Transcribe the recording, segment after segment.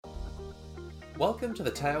Welcome to the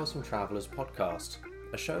Tales from Travellers podcast,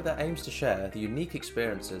 a show that aims to share the unique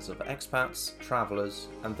experiences of expats, travellers,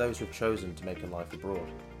 and those who've chosen to make a life abroad.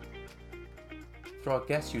 Through our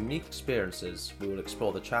guests' unique experiences, we will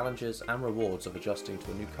explore the challenges and rewards of adjusting to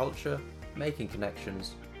a new culture, making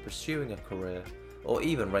connections, pursuing a career, or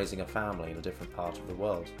even raising a family in a different part of the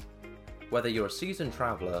world. Whether you're a seasoned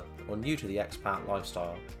traveller or new to the expat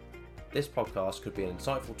lifestyle, this podcast could be an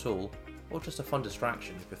insightful tool or just a fun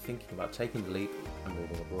distraction if you're thinking about taking the leap and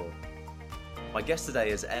moving abroad. My guest today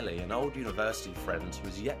is Elly, an old university friend who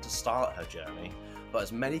has yet to start her journey, but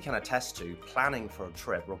as many can attest to, planning for a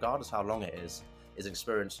trip, regardless how long it is an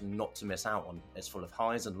experience not to miss out on. It's full of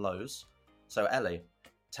highs and lows. So Elly,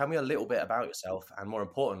 tell me a little bit about yourself, and more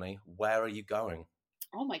importantly, where are you going?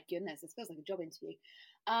 Oh my goodness, this feels like a job interview.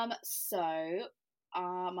 My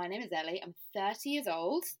name is Elly. I'm 30 years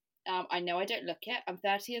old. I know I don't look it. I'm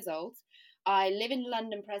 30 years old. I live in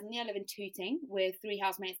London presently. I live in Tooting with 3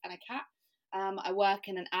 housemates and a cat. I work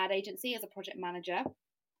in an ad agency as a project manager.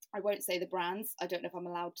 I won't say the brands. I don't know if I'm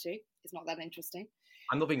allowed to. It's not that interesting.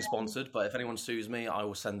 I'm not being sponsored, but if anyone sues me, I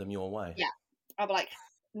will send them your way. Yeah. I'll be like,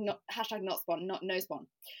 not spawn, no spawn.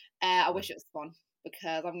 I wish it was spawn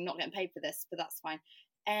because I'm not getting paid for this, but that's fine.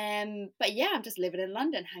 But yeah, I'm just living in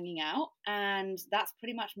London, hanging out, and that's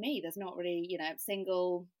pretty much me. There's not really,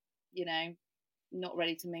 single, not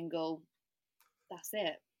ready to mingle. That's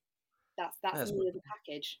it. That's me as a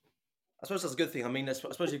package. I suppose that's a good thing. I mean, I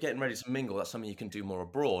suppose you're getting ready to mingle. That's something you can do more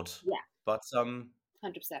abroad. Yeah. But 100%.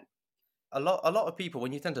 A lot of people,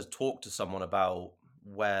 when you tend to talk to someone about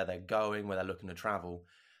where they're going, where they're looking to travel,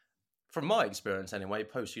 from my experience anyway,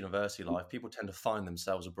 post-university life, people tend to find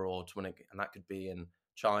themselves abroad and that could be in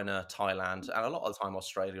China, Thailand, and a lot of the time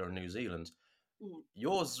Australia and New Zealand. Mm.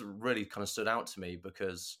 Yours really kind of stood out to me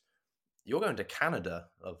because you're going to Canada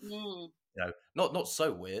not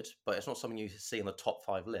so weird, but it's not something you see in the top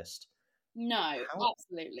 5 list. No,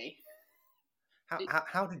 absolutely.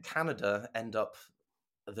 How did Canada end up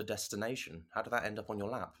the destination? How did that end up on your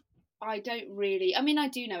lap? I don't really, I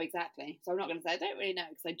do know exactly, so I'm not going to say I don't really know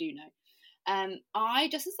because I do know. I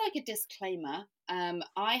just as like a disclaimer,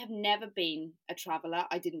 I have never been a traveller.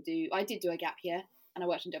 I did do a gap year and I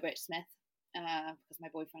worked in WH Smith because my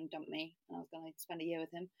boyfriend dumped me and I was going to spend a year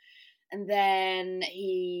with him. And then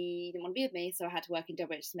he didn't want to be with me, so I had to work in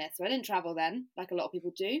WH Smith. So I didn't travel then, like a lot of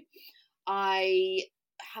people do. I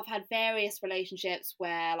have had various relationships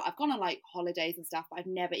where I've gone on like holidays and stuff, but I've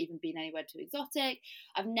never even been anywhere too exotic.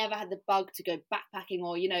 I've never had the bug to go backpacking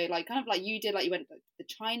or, like kind of like you did, like you went to the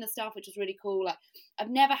China stuff, which was really cool. Like I've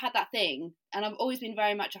never had that thing. And I've always been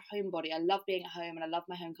very much a homebody. I love being at home and I love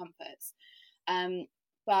my home comforts.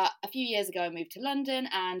 But a few years ago, I moved to London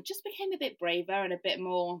and just became a bit braver and a bit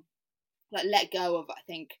more like let go of, I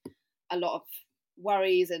think, a lot of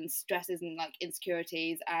worries and stresses and like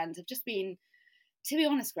insecurities, and have just been, to be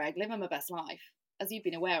honest, Greg, living my best life, as you've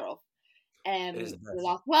been aware of.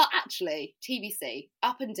 Well, actually, TBC,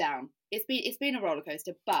 up and down. It's been a roller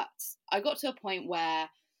coaster, but I got to a point where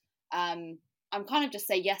I'm kind of just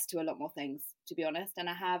say yes to a lot more things, to be honest. And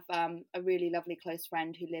I have a really lovely close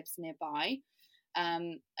friend who lives nearby.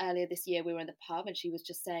 Earlier this year, we were in the pub, and she was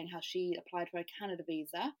just saying how she applied for a Canada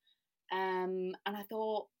visa. And I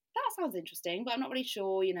thought, that sounds interesting, but I'm not really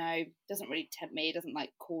sure, doesn't really tempt me, it doesn't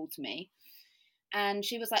like call to me. And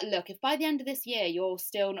she was like, look, if by the end of this year you're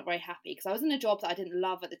still not very happy, because I was in a job that I didn't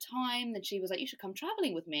love at the time, then she was like, you should come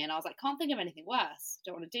traveling with me. And I was like, can't think of anything worse.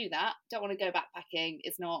 Don't want to do that. Don't want to go backpacking.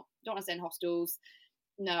 Don't want to stay in hostels.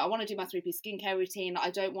 No, I want to do my 3-piece skincare routine. I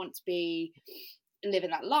don't want to be living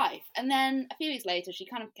that life. And then a few weeks later, she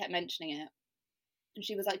kind of kept mentioning it. And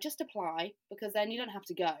she was like, just apply, because then you don't have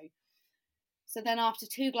to go. So then after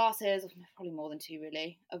 2 glasses, probably more than 2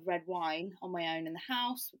 really, of red wine on my own in the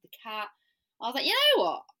house with the cat, I was like, you know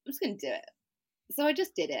what? I'm just going to do it. So I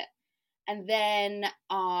just did it. And then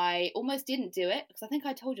I almost didn't do it because I think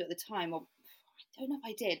I told you at the time, or I don't know if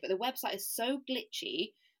I did, but the website is so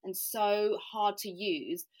glitchy and so hard to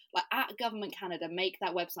use. Like at Government Canada, make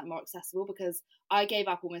that website more accessible, because I gave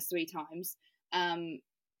up almost 3 times.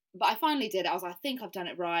 But I finally did it. I was like, I think I've done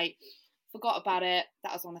it right. Forgot about it.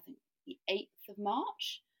 That was on, I think, the 8th of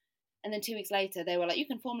March. And then 2 weeks later, they were like, you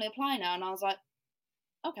can formally apply now. And I was like,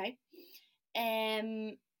 okay.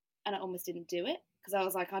 And I almost didn't do it because I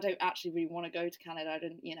was like, I don't actually really want to go to Canada. I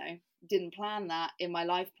didn't plan that in my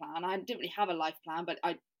life plan. I didn't really have a life plan, but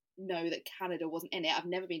I know that Canada wasn't in it. I've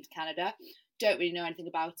never been to Canada. Don't really know anything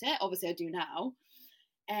about it. Obviously, I do now.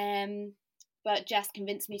 But Jess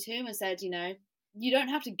convinced me to and said, you don't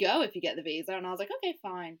have to go if you get the visa. And I was like, okay,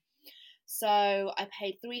 fine. So I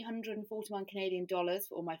paid 341 Canadian dollars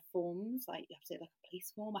for all my forms. Like you have to do like a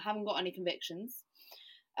police form. I haven't got any convictions.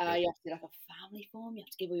 You have to do like a family form. You have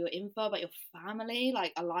to give all your info about your family,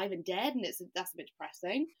 like alive and dead, and that's a bit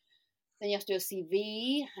depressing. Then you have to do a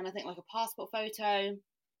CV and I think like a passport photo.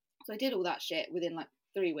 So I did all that shit within like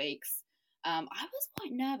 3 weeks. I was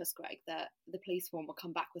quite nervous, Greg, that the police form would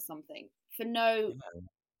come back with something for no,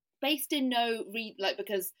 based in no like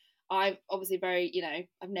because I've obviously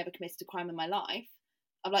I've never committed a crime in my life.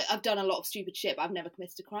 I've done a lot of stupid shit, but I've never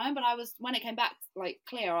committed a crime. But when it came back like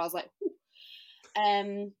clear, I was like, so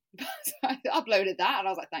I uploaded that and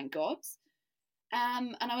I was like, thank God.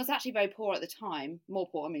 And I was actually very poor at the time, more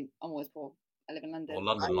poor. I mean, I'm always poor. I live in London. Well,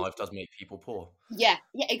 London life does make people poor. Yeah,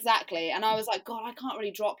 exactly. And I was like, God, I can't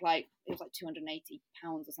really drop like it was like £280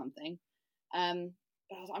 or something.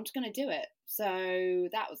 But I was like, I'm just gonna do it. So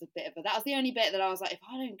that was the only bit that I was like, if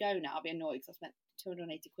I don't go now, I'll be annoyed because I spent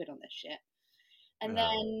 280 quid on this shit. And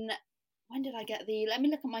then when did I get let me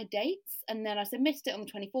look at my dates. And then I submitted it on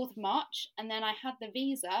the 24th of March. And then I had the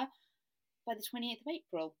visa by the 28th of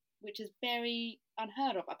April, which is very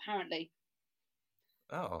unheard of, apparently.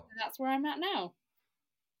 Oh. And that's where I'm at now.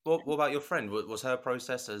 What about your friend? Was her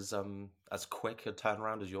process as quick a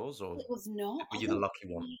turnaround as yours, or it was not? were you the lucky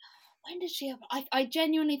one? When did she I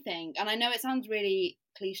genuinely think, and I know it sounds really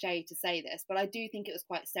cliche to say this, but I do think it was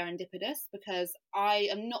quite serendipitous because I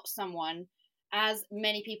am not someone, as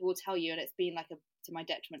many people will tell you, and it's been like to my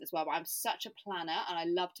detriment as well, but I'm such a planner and I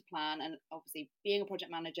love to plan, and obviously being a project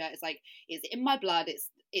manager is like, it's in my blood, it's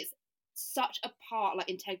such a part, like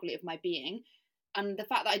integrally of my being. And the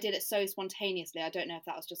fact that I did it so spontaneously, I don't know if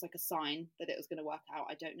that was just like a sign that it was going to work out.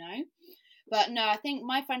 I don't know. But no, I think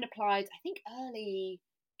my friend applied, I think early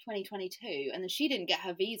 2022, and then she didn't get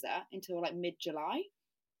her visa until like mid-July.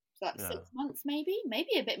 So like 6 months, maybe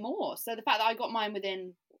a bit more. So the fact that I got mine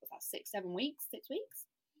within, what was that, 6 weeks?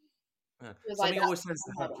 Yeah. Something always tends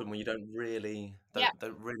to happen when you don't really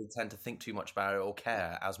tend to think too much about it or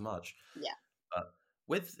care as much. Yeah. But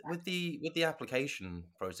with the application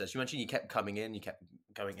process, you mentioned you kept coming in, you kept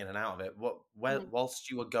going in and out of it. Whilst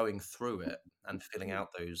you were going through it and filling out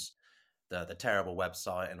those the terrible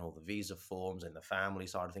website and all the visa forms and the family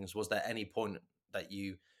side of things, was there any point that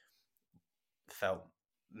you felt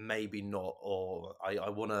maybe not, or I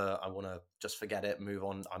wanna just forget it, move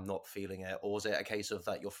on, I'm not feeling it? Or was it a case of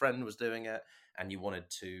that your friend was doing it and you wanted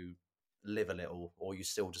to live a little, or you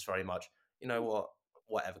still just very much, you know what,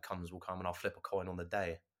 whatever comes will come and I'll flip a coin on the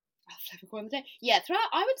day? Yeah,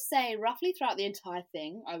 I would say roughly throughout the entire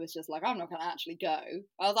thing, I was just like, I'm not going to actually go.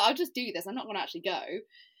 I was like, I'll just do this. I'm not going to actually go.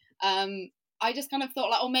 I just kind of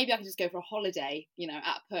thought like, oh, maybe I could just go for a holiday,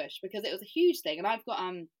 at push, because it was a huge thing. And I've got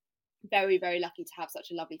very, very lucky to have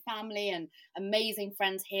such a lovely family and amazing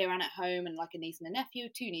friends here and at home, and like a niece and a nephew,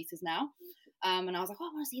 2 nieces now. And I was like, oh,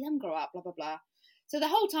 I want to see them grow up, blah, blah, blah. So the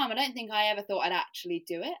whole time, I don't think I ever thought I'd actually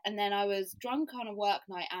do it. And then I was drunk on a work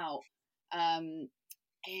night out, and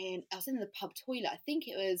I was in the pub toilet. I think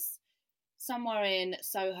it was somewhere in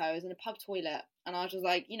Soho. I was in a pub toilet, and I was just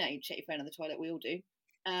like, you check your phone on the toilet. We all do.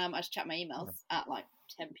 I just checked my emails at like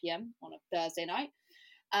 10 p.m. on a Thursday night,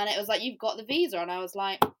 and it was like, you've got the visa, and I was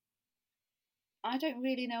like, I don't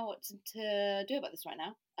really know what to do about this right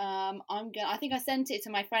now. I think I sent it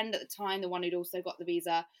to my friend at the time, the one who'd also got the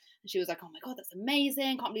visa, and she was like, oh my God, that's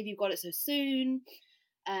amazing. Can't believe you've got it so soon.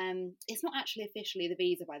 It's not actually officially the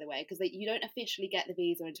visa, by the way, because you don't officially get the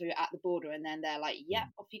visa until you're at the border, and then they're like, yeah,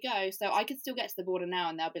 off you go. So I could still get to the border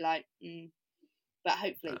now, and they'll be like, but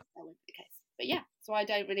hopefully that won't be the case. But yeah, so I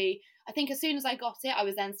think as soon as I got it, I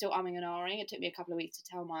was then still umming and ahhing. It took me a couple of weeks to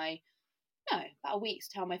tell about a week to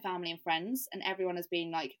tell my family and friends, and everyone has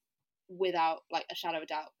been like, without like a shadow of a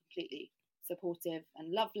doubt, completely supportive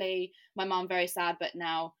and lovely. My mum very sad, but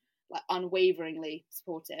now like unwaveringly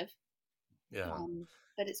supportive. Yeah.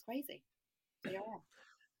 But it's crazy. So, yeah.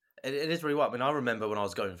 It is really well. I mean, I remember when I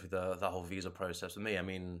was going through the whole visa process with me. I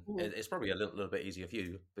mean, it's probably a little bit easier for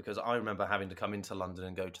you, because I remember having to come into London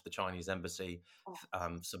and go to the Chinese embassy,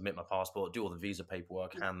 submit my passport, do all the visa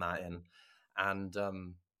paperwork, hand that in, and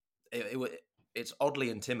it's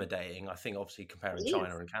oddly intimidating. I think obviously comparing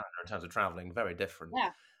China and Canada in terms of traveling, very different.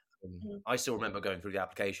 Yeah. I still remember going through the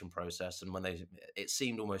application process, and when it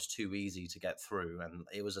seemed almost too easy to get through, and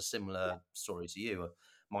it was a similar story to you.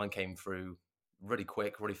 Mine came through really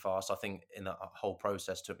quick, really fast. I think in the whole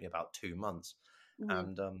process took me about 2 months,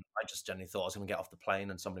 and I just generally thought I was going to get off the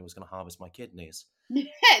plane and somebody was going to harvest my kidneys. Yeah,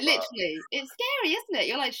 literally. It's scary, isn't it?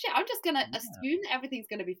 You're like, shit, I'm just going to assume that everything's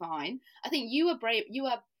going to be fine. I think you are brave. You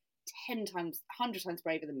are 10 times, 100 times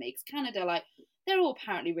braver than me, because Canada, like, they're all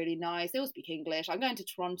apparently really nice. They all speak English. I'm going to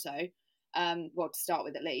Toronto. well, to start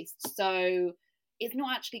with at least. So it's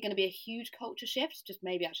not actually going to be a huge culture shift, just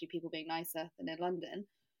maybe actually people being nicer than in London.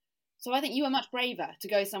 So I think you were much braver to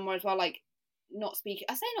go somewhere as well, like not speaking.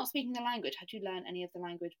 I say not speaking the language. Had you learned any of the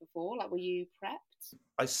language before? Like, were you prepped?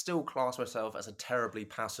 I still class myself as a terribly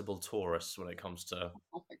passable tourist when it comes to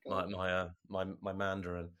Oh my my god. my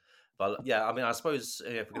Mandarin. But yeah, I mean, I suppose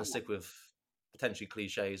if we're going to stick with potentially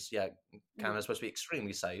cliches, yeah, Canada's supposed to be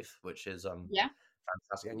extremely safe, which is Yeah,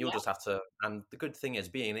 fantastic. And you'll yeah. just have to. And the good thing is,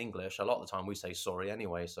 being English, a lot of the time we say sorry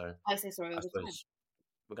anyway. So I say sorry I all the time. suppose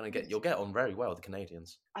you'll get on very well with the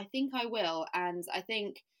Canadians. I think I will, and I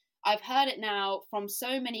think I've heard it now from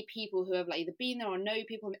so many people who have like either been there or know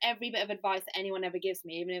people. And every bit of advice that anyone ever gives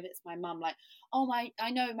me, even if it's my mum, like, oh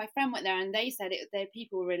I know my friend went there and they said their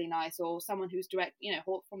people were really nice, or someone who's direct,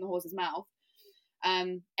 from the horse's mouth.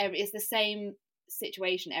 It's the same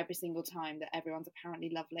situation every single time, that everyone's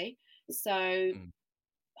apparently lovely. So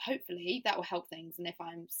hopefully that will help things. And if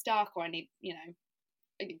I'm stuck or I need,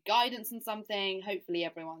 guidance in something, hopefully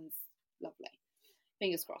everyone's lovely.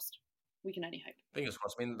 Fingers crossed. We can only hope. Fingers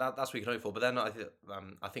crossed. I mean, that's what we can hope for. But then I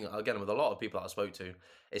think again, with a lot of people that I spoke to,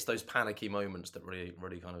 it's those panicky moments that really,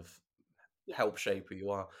 really kind of Yeah. help shape who you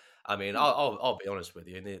are. I mean, I'll be honest with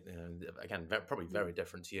you. Again, probably very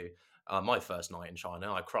different to you. My first night in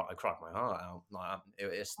China, I cried my heart out. Like,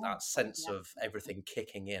 it's that sense of everything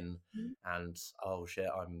kicking in, and oh shit,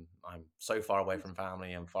 I'm so far away from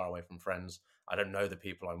family. I'm far away from friends. I don't know the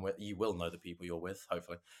people I'm with. You will know the people you're with,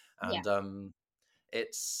 hopefully, and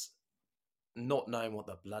it's not knowing what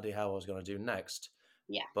the bloody hell I was going to do next.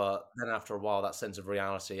 Yeah. But then after a while, that sense of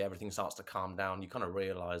reality, everything starts to calm down. You kind of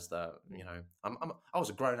realize that, I was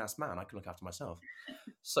a grown ass man. I can look after myself.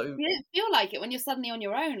 So You don't feel like it when you're suddenly on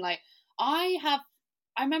your own. Like I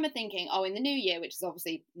remember thinking, oh, in the new year, which is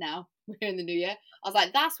obviously now we're in the new year, I was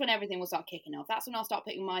like, that's when everything will start kicking off. That's when I'll start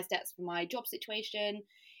putting my steps for my job situation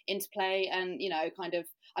into play. And, kind of,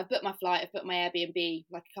 I've booked my flight, I've booked my Airbnb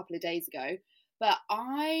like a couple of days ago. But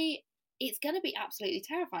it's going to be absolutely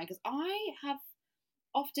terrifying because I have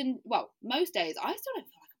often, well, most days, I still don't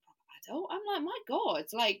feel like a proper adult. I'm like, my God,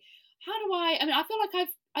 like, how do I mean, I feel like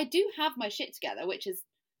I do have my shit together, which is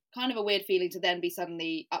kind of a weird feeling to then be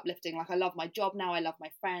suddenly uplifting. Like, I love my job now, I love my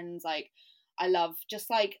friends, like, I love just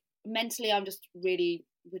like mentally, I'm just really,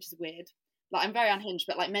 which is weird. Like, I'm very unhinged,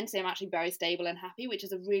 but like mentally, I'm actually very stable and happy, which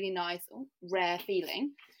is a really nice, rare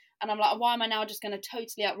feeling. And I'm like, why am I now just going to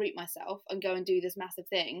totally uproot myself and go and do this massive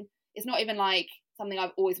thing? It's not even like something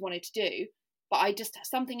I've always wanted to do, but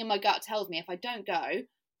something in my gut tells me if I don't go,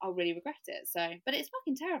 I'll really regret it. So, but it's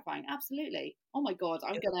fucking terrifying. Absolutely. Oh my God.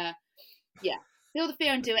 I'm gonna, feel the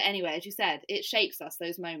fear and do it anyway. As you said, it shapes us,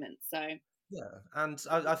 those moments. So yeah, and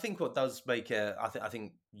I think what does make it, I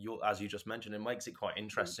think as you just mentioned, it makes it quite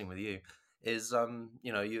interesting with you. Is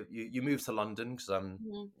you moved to London because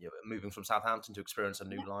you're moving from Southampton to experience a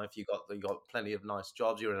new life. You got plenty of nice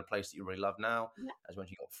jobs. You're in a place that you really love now. As you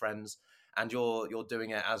mentioned, you got friends, and you're doing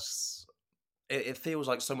it as it feels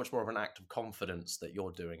like so much more of an act of confidence that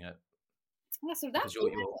you're doing it. That's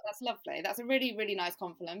lovely. That's a really, really nice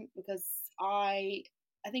compliment, because I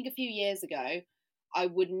think a few years ago I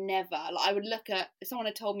would never, like, I would look at, if someone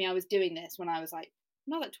had told me I was doing this when I was like,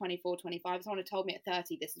 not at 24, 25, if someone had told me at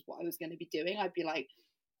 30 this is what I was going to be doing, I'd be like,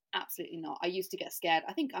 absolutely not. I used to get scared.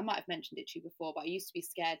 I think I might have mentioned it to you before, but I used to be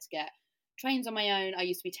scared to get trains on my own. I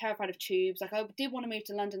used to be terrified of tubes. Like, I did want to move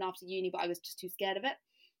to London after uni, but I was just too scared of it.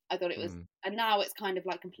 I thought it was, and now it's kind of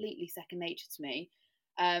like completely second nature to me.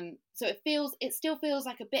 So it still feels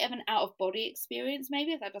like a bit of an out of body experience,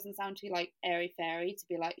 maybe, if that doesn't sound too like airy fairy, to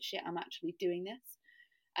be like, shit, I'm actually doing this.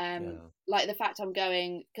 Like the fact I'm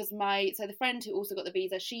going, because the friend who also got the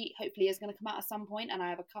visa, she hopefully is going to come out at some point, and I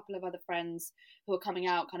have a couple of other friends who are coming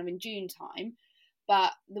out kind of in June time.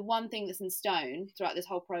 But the one thing that's in stone throughout this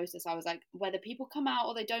whole process, I was like, whether people come out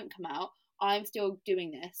or they don't come out, I'm still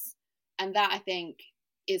doing this. And that, I think,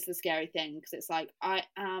 is the scary thing, because it's like, I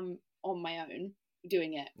am on my own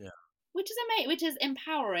doing it, which is amazing, which is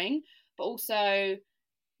empowering, but also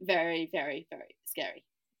very, very, very scary.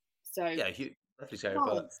 So definitely scary.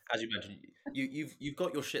 But as you mentioned, you've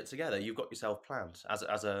got your shit together. You've got yourself planned as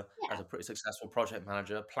a pretty successful project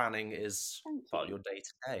manager. Planning is part of your day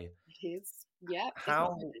to day. It is. Yeah.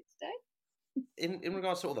 How in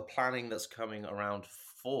regards to all the planning that's coming around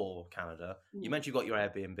for Canada, you mentioned you got your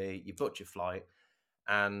Airbnb, you booked your flight,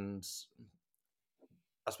 and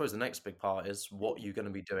I suppose the next big part is what you're going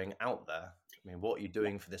to be doing out there. I mean, what are you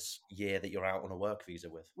doing for this year that you're out on a work visa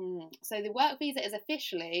with? So the work visa is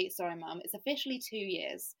officially, sorry, Mum, it's officially 2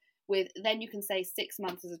 years with, then you can say 6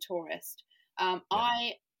 months as a tourist.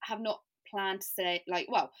 I have not planned to say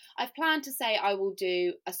I've planned to say I will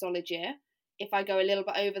do a solid year. If I go a little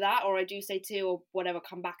bit over that, or I do say 2 or whatever,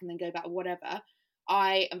 come back and then go back, whatever,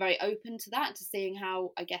 I am very open to that, to seeing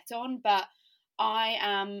how I get on. But I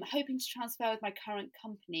am hoping to transfer with my current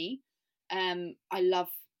company. I love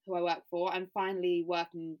who I work for. I'm finally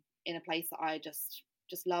working in a place that I just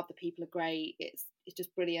love. The people are great. It's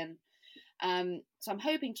just brilliant. So I'm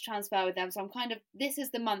hoping to transfer with them. So I'm this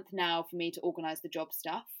is the month now for me to organise the job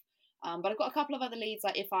stuff. But I've got a couple of other leads,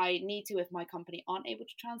 like if I need to, if my company aren't able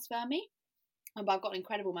to transfer me. But I've got an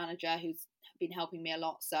incredible manager who's been helping me a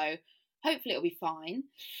lot. So hopefully it'll be fine.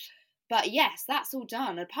 But yes, that's all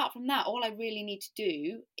done. Apart from that, all I really need to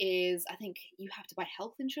do is, I think you have to buy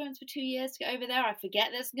health insurance for 2 years to get over there. I forget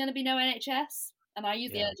there's going to be no NHS. And I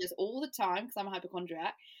use the NHS all the time because I'm a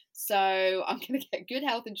hypochondriac. So I'm going to get good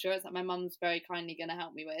health insurance that my mum's very kindly going to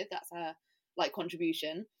help me with. That's her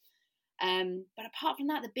contribution. But apart from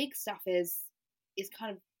that, the big stuff is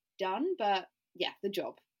kind of done. But yeah, the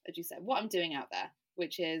job, as you said, what I'm doing out there,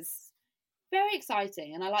 which is very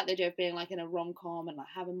exciting. And I like the idea of being in a rom-com and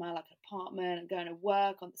having my apartment and going to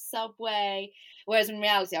work on the subway. Whereas in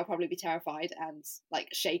reality, I'll probably be terrified and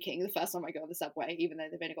shaking the first time I go on the subway, even though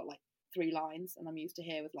they've only got 3 lines, and I'm used to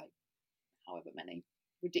here with however many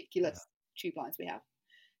ridiculous tube lines we have.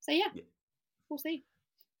 So yeah, we'll see.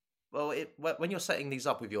 Well, when you're setting these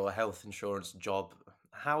up with your health insurance job,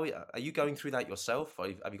 how are you going through that yourself?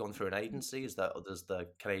 Have you gone through an agency? Does the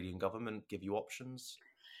Canadian government give you options?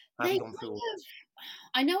 How have you gone through?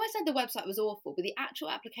 I know I said the website was awful, but the actual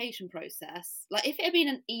application process, if it had been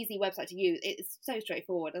an easy website to use, it's so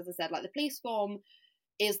straightforward. As I said, the police form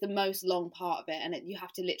is the most long part of it, and you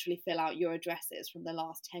have to literally fill out your addresses from the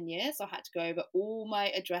last 10 years. So I had to go over all my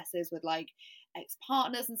addresses with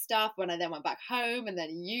ex-partners and stuff when I then went back home and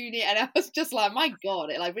then uni, and I was just my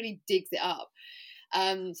God, it really digs it up. So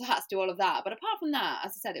I had to do all of that. But apart from that,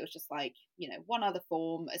 as I said, it was just one other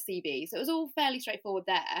form, a CV. So it was all fairly straightforward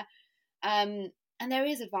there. And there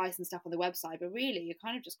is advice and stuff on the website, but really you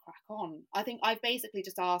kind of just crack on. I think I've basically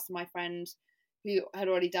just asked my friend who had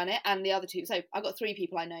already done it, and the other 2. So I've got 3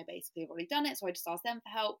 people I know basically have already done it. So I just asked them for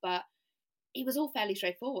help, but it was all fairly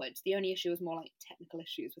straightforward. The only issue was more technical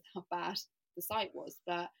issues with how bad the site was.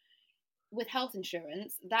 But with health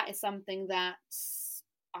insurance, that is something that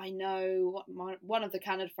I know one of the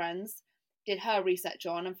Canada friends did her research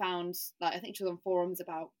on and found, I think she was on forums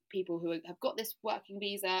about people who have got this working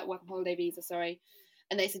holiday visa,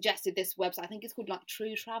 and they suggested this website. I think it's called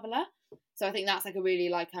True Traveller. So I think that's a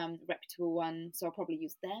really reputable one. So I'll probably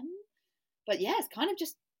use them. But yeah, it's kind of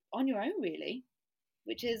just on your own really,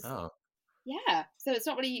 which is yeah. So it's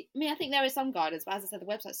not really. I mean, I think there is some guidance, but as I said, the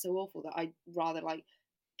website's so awful that I'd rather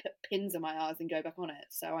put pins in my eyes and go back on it.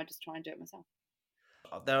 So I just try and do it myself.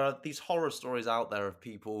 There are these horror stories out there of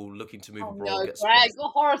people looking to move abroad. No, Greg,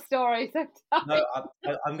 what horror stories? No,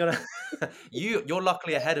 I'm gonna. You're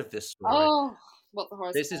luckily ahead of this story. Oh, what the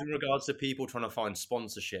horror? This is in regards to people trying to find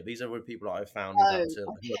sponsorship. These are people that I've found who are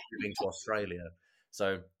moving to Australia.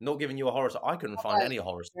 So, not giving you a horror story. I couldn't find any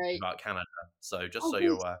horror stories about Canada. So, just so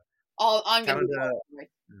you're aware. Oh, I'm Canada.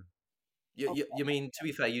 Going you mean, to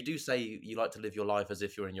be fair, you do say you like to live your life as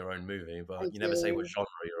if you're in your own movie, but you never say what genre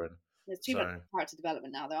you're in. There's too much character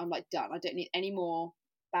development now, though. I'm done. I don't need any more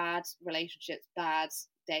bad relationships, bad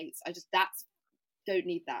dates. Don't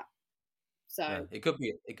need that. So yeah, it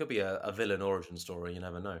could be a villain origin story. You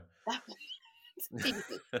never know.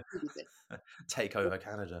 Take over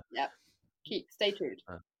Canada. Yep. Stay tuned.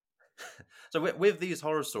 So with these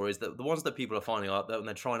horror stories, the ones that people are finding out when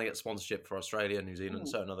they're trying to get sponsorship for Australia, New Zealand, and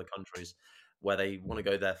certain other countries where they want to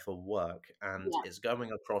go there for work, and it's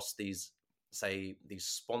going across these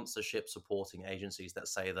sponsorship supporting agencies that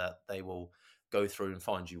say that they will go through and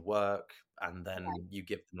find you work, and then you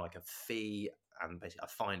give them a fee and basically a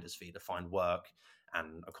finder's fee to find work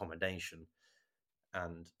and accommodation.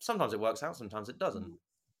 And sometimes it works out, sometimes it doesn't.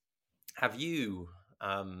 Have you,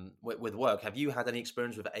 with work, have you had any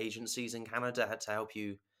experience with agencies in Canada had to help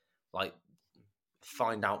you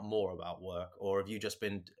find out more about work, or have you just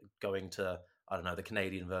been going to, I don't know, the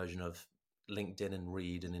Canadian version of LinkedIn and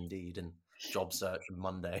Reed and Indeed and Job Search and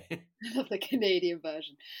Monday? I love the Canadian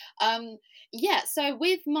version. So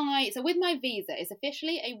with my visa, it's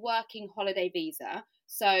officially a working holiday visa.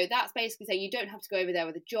 So that's basically saying you don't have to go over there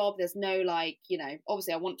with a job. There's no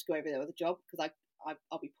obviously I want to go over there with a job because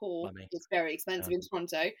I'll be poor. Money. It's very expensive in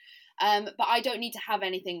Toronto. But I don't need to have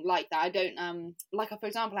anything like that. I don't for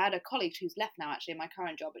example, I had a colleague who's left now actually in my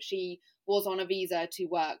current job, but she was on a visa to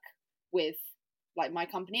work with my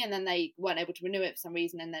company, and then they weren't able to renew it for some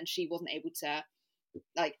reason, and then she wasn't able to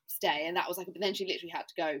stay, and that was but then she literally had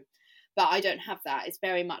to go. But I don't have that. It's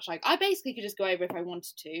very much like I basically could just go over if I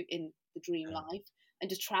wanted to in the dream Yeah. life and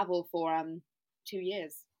just travel for 2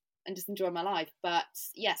 years and just enjoy my life. But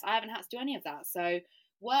yes, I haven't had to do any of that. So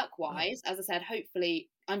work No. wise, as I said, hopefully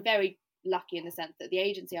I'm very lucky in the sense that the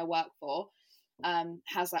agency I work for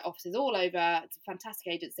has like offices all over. It's a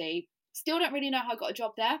fantastic agency. Still don't really know how I got a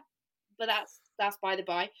job there, but that's by the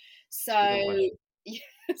by. It's a good So question.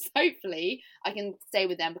 yes, hopefully I can stay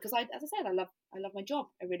with them because as I said, I love my job.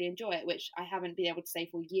 I really enjoy it, which I haven't been able to say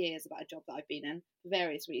for years about a job that I've been in for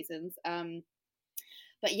various reasons.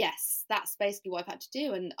 But yes, that's basically what I've had to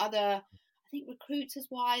do. And I think recruiters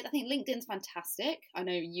wise, I think LinkedIn's fantastic. I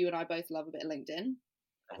know you and I both love a bit of LinkedIn.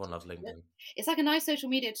 Everyone loves LinkedIn. It's like a nice social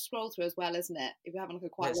media to scroll through as well, isn't it? If you're having like a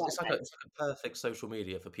Yeah, quiet work day. it's like a perfect social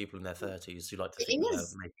media for people in their 30s who like to It think that they're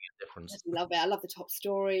is. making a I difference. just love it. I love the top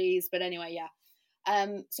stories. But anyway, yeah.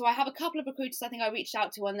 So I have a couple of recruiters I think I reached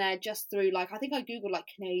out to on there just through like I think I googled like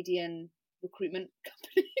Canadian recruitment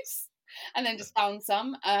companies and then just found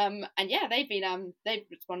some. And yeah, they've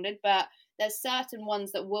responded, but there's certain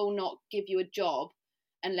ones that will not give you a job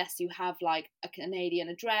unless you have like a Canadian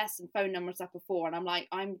address and phone number and stuff before. And I'm like,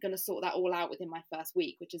 I'm gonna sort that all out within my first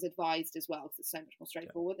week, which is advised as well because it's so much more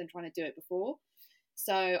straightforward than trying to do it before.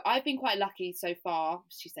 So I've been quite lucky so far,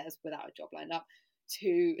 she says, without a job lined up,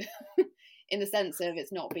 to in the sense of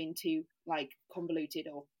it's not been too like convoluted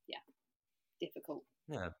or difficult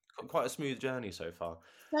Yeah, quite a smooth journey so far.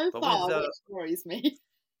 so But with far, which worries me.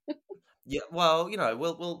 yeah, well,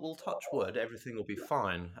 we'll touch wood. Everything will be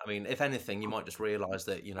fine. I mean, if anything, you might just realise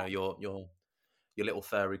that your little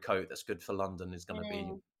furry coat that's good for London is going to be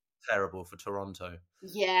Mm. terrible for Toronto.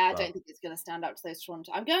 Yeah, I But don't think it's going to stand up to those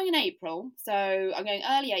Toronto. I'm going in April, so I'm going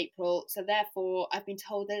early April. So therefore, I've been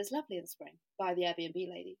told that it's lovely in the spring by the Airbnb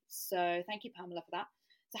lady. So thank you, Pamela, for that.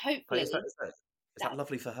 So but hopefully is that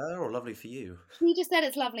lovely for her or lovely for you? She just said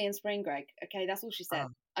it's lovely in spring, Greg. Okay, that's all she said. Ah,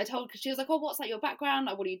 I told because she was like, "Oh, what's like your background?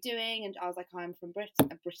 Like, what are you doing?" And I was like, "I'm from Brittany,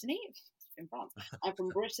 in France. I'm from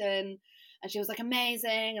Britain." And she was like,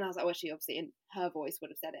 "Amazing." And I was like, "Well, she obviously in her voice would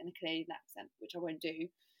have said it in a Canadian accent, which I won't do."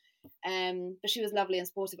 But she was lovely and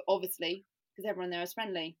supportive, obviously, because everyone there is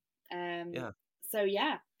friendly. Um, yeah. so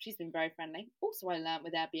yeah, she's been very friendly. Also, I learned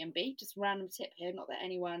with Airbnb, just a random tip here, not that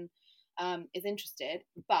anyone is interested,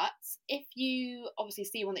 but if you obviously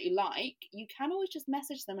see one that you like, you can always just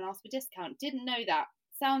message them and ask for a discount. Didn't know that.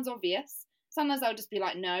 Sounds obvious. Sometimes I'll just be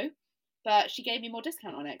like, no, but she gave me more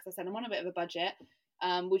discount on it because I said I'm on a bit of a budget.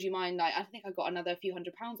 Would you mind? Like, I think I got another few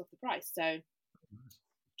 £100s off the price. So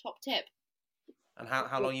top tip. And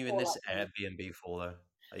how long are you in this Airbnb for though?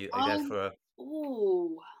 Are you there Um. for a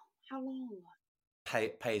Oh, how long?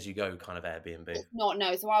 pay as you go kind of Airbnb? It's not,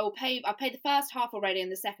 no. So I will pay. I paid the first half already,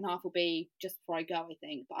 and the second half will be just before I go, I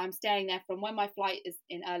think. But I'm staying there from when my flight is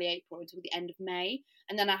in early April until the end of May,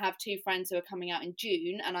 and then I have two friends who are coming out in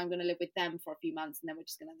June, and I'm going to live with them for a few months, and then we're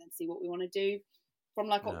just going to then see what we want to do from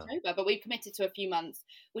like No. October. But we've committed to a few months,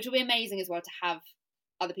 which will be amazing as well to have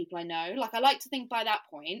other people I know. Like I like to think by that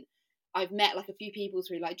point I've met like a few people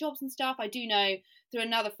through like jobs and stuff. I do know through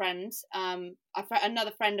another friend,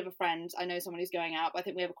 another friend of a friend. I know someone who's going out, but I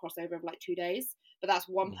think we have a crossover of like 2 days. But that's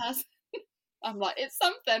one Mm. person. I'm like, it's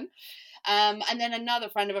something. And then another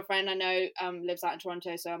friend of a friend I know lives out in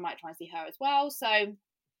Toronto, so I might try and see her as well. So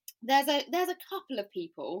there's a couple of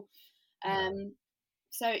people. Yeah.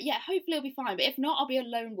 So yeah, hopefully it'll be fine. But if not, I'll be a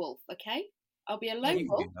lone wolf. Okay, I'll be a Yeah, lone you can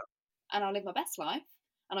wolf, do that. and I'll live my best life,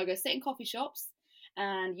 and I'll go sit in coffee shops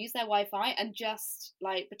and use their Wi-Fi and just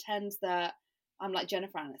like pretend that I'm like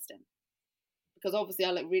Jennifer Aniston because obviously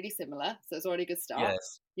I look really similar, so it's already a good start,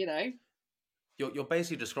 Yes. you know. You're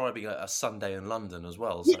basically describing a Sunday in London as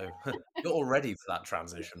well, so you're all ready for that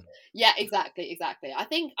transition. Yeah, exactly. I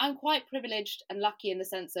think I'm quite privileged and lucky in the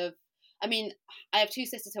sense of, I mean, I have two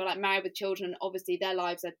sisters who are like married with children. Obviously, their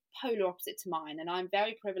lives are polar opposite to mine, and I'm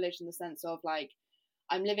very privileged in the sense of like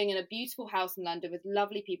I'm living in a beautiful house in London with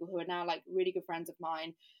lovely people who are now like really good friends of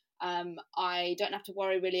mine. I don't have to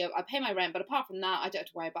worry really. I pay my rent, but apart from that, I don't have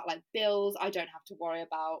to worry about like bills. I don't have to worry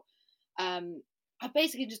about. I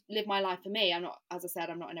basically just live my life for me. I'm not, as I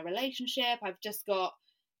said, I'm not in a relationship. I've just got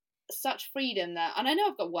such freedom that, and I know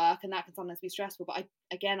I've got work, and that can sometimes be stressful. But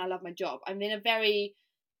I love my job. I'm in a very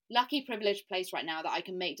lucky, privileged place right now that I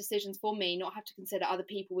can make decisions for me, not have to consider other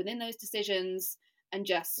people within those decisions, and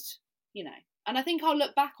just, you know. And I think I'll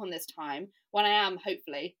look back on this time when I am,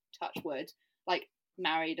 hopefully, touch wood, like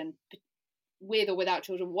married and with or without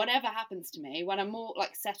children, whatever happens to me, when I'm more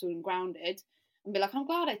like settled and grounded, and be like, I'm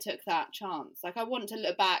glad I took that chance. Like I want to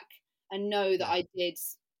look back and know that Yeah.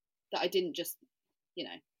 I didn't just, you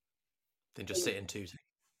know. Then just sit in tooting.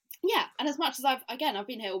 Yeah, and as much as I've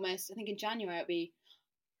been here almost, I think in January it'll be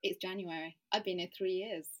It's January. I've been here 3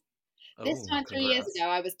 years. This Oh, time 3 years congrats. ago,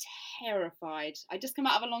 I was terrified. I just come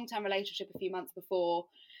out of a long-term relationship a few months before,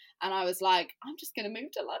 and I was like, I'm just going to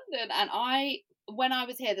move to London. And when I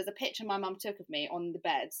was here, there's a picture my mum took of me on the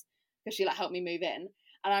bed because she like helped me move in,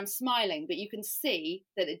 and I'm smiling, but you can see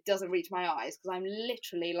that it doesn't reach my eyes because I'm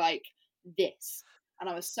literally like this, and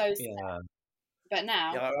I was so sad. Yeah. But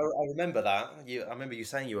Yeah, now, I remember that. I remember you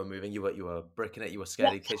saying you were moving. You were bricking it. You were yeah,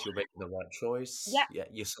 scared in case you were making the right choice. yeah, Yeah,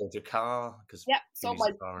 you sold your car because yeah, you sold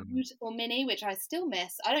needed my a car. And beautiful Mini, which I still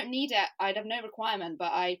miss. I don't need it. I'd have no requirement,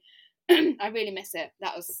 but I I really miss it.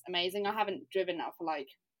 That was amazing. I haven't driven that for like,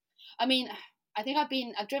 I mean, I think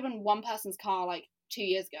I've driven one person's car like 2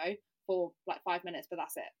 years ago for like 5 minutes, but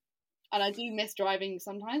that's it. And I do miss driving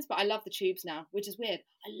sometimes, but I love the tubes now, which is weird.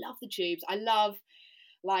 I love the tubes. I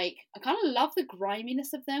kind of love the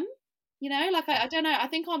griminess of them. You know, like I don't know. I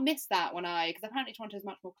think I'll miss that because apparently Toronto is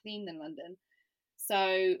much more clean than London.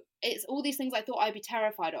 So it's all these things I thought I'd be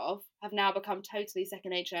terrified of have now become totally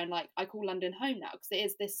second nature, and like I call London home now because it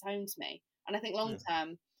is this home to me. And I think long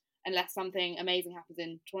term, unless something amazing happens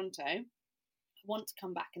in Toronto, I want to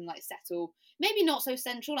come back and like settle. Maybe not so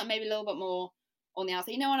central, like maybe a little bit more on the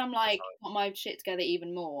outside. You know, and I'm like got my shit together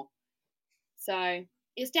even more. So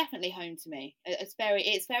it's definitely home to me. It's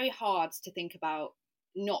very hard to think about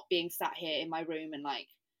not being sat here in my room and like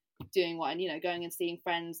doing what, and you know, going and seeing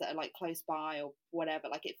friends that are like close by or whatever.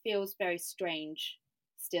 Like it feels very strange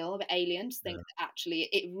still, a bit alien to think that actually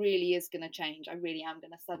it really is going to change. I really am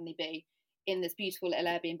going to suddenly be in this beautiful little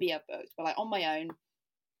Airbnb I've booked, but like on my own,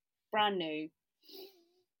 brand new.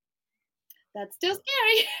 That's still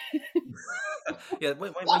scary. yeah,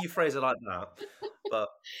 when you phrase it like that, but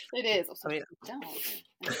It is. I mean, Down.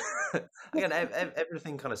 again,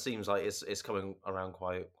 everything kind of seems like it's coming around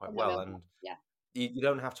quite well, and Yeah. you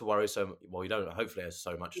don't have to worry so well. You don't. Hopefully, there's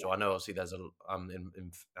so much. Yeah. So I know obviously there's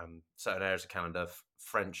in certain areas of Canada,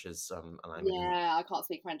 French is I mean, Yeah, I can't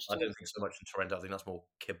speak French I at all. don't think so much in Toronto. I think that's more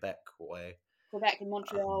Quebec way. Quebec and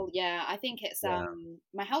Montreal, yeah. I think it's Yeah.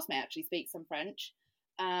 my housemate actually speaks some French.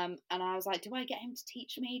 And I was like, do I get him to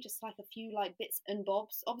teach me just like a few like bits and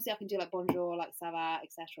bobs? Obviously I can do like bonjour, like ça va,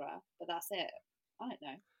 etc. But that's it. I don't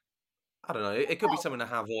know. I don't know. It could be something to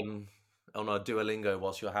have on a Duolingo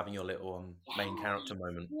whilst you're having your little main Yeah, character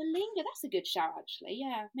moment. Duolingo, that's a good shout actually.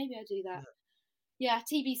 Yeah, maybe I'll do that. Yeah,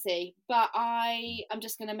 TBC. But I'm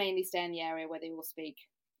just gonna mainly stay in the area where they all speak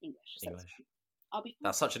English. So English. I'll be fine.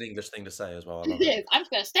 That's such an English thing to say as well. I It love it. is. I'm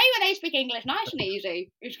just gonna stay where they speak English nice and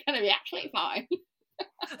easy. It's gonna be absolutely fine.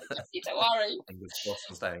 Don't need to worry. English lost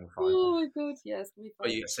and staying fine. Oh my god, yes, it's gonna be fine.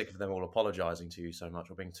 But you get sick of them all apologising to you so much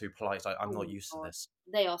or being too polite. I'm not my used to God. this.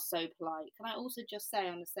 They are so polite. Can I also just say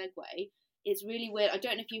on a segue, it's really weird. I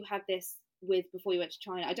don't know if you had this with before you went to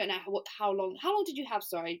China. I don't know how long did you have,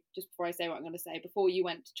 sorry, just before I say what I'm going to say, before you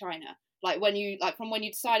went to China? Like from when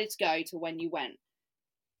you decided to go to when you went?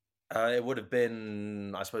 It would have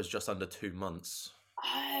been, I suppose, just under 2 months.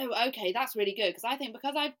 Oh, okay, that's really good because I think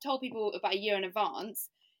because I've told people about a year in advance,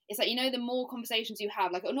 it's like, you know, the more conversations you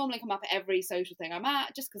have, like it'll normally come up at every social thing I'm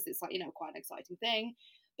at, just because it's like, you know, quite an exciting thing.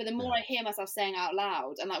 But the more I hear myself saying out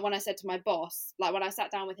loud, and like when I said to my boss, like when I sat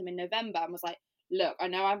down with him in November and was like, look, I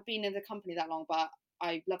know I've been in the company that long, but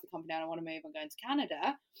I love the company and I want to move. I'm going to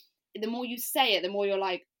Canada. The more you say it, the more you're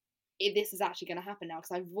like, this is actually going to happen now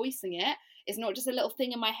because I'm voicing it. It's not just a little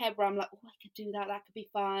thing in my head where I'm like, oh, I could do that. That could be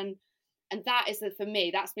fun. And that is, for me,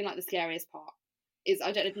 that's been like the scariest part. Is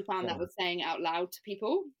I don't know if you found that with saying it out loud to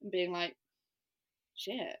people and being like,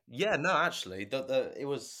 shit. Yeah, no, actually, it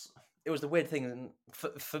was the weird thing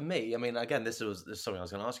for me. I mean, again, this is something I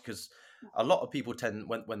was going to ask because a lot of people tend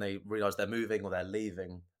when they realise they're moving or they're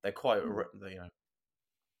leaving, they're quite you know.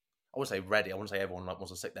 I wouldn't say ready. I wouldn't say everyone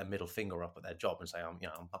wants to stick their middle finger up at their job and say, I'm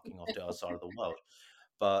hucking off to the other side of the world.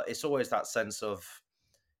 But it's always that sense of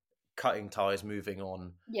cutting ties, moving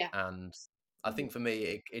on. Yeah. And I think for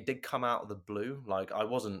me, it did come out of the blue. Like I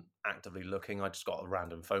wasn't actively looking. I just got a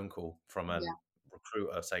random phone call from a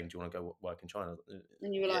recruiter saying, do you want to go work in China?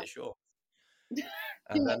 And you were like, sure.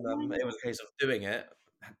 And then it was a case of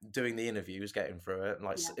doing the interviews, getting through it.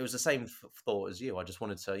 Like it was the same thought as you. I just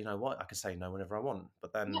wanted to, you know what, I could say no whenever I want.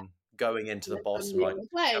 But then going into the boss and like,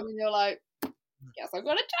 and you're like, guess I'm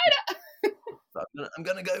going to China. I'm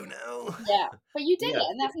gonna go now. Yeah, but you did it,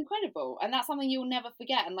 and that's incredible, and that's something you'll never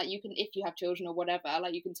forget. And like you can, if you have children or whatever,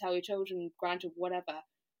 like you can tell your children, grandchildren, whatever.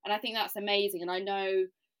 And I think that's amazing. And I know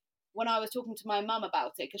when I was talking to my mum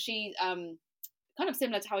about it, because she's kind of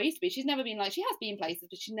similar to how I used to be. She's never been like, she has been places,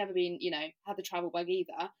 but she's never been, you know, had the travel bug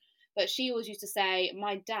either. But she always used to say,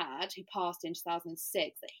 my dad, who passed in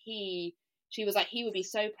 2006, that she was like, he would be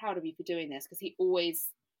so proud of you for doing this because he always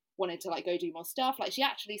wanted to like go do more stuff. Like she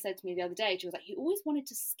actually said to me the other day, she was like, he always wanted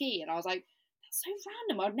to ski. And I was like, that's so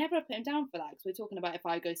random. I'd never have put him down for that, because we're talking about if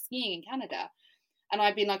I go skiing in Canada. And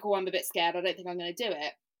I'd been like, oh, I'm a bit scared. I don't think I'm going to do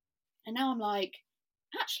it. And now I'm like,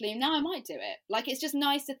 actually, now I might do it. Like, it's just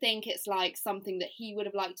nice to think it's like something that he would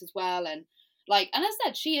have liked as well. And like, and as I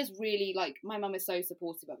said, she is really like, my mum is so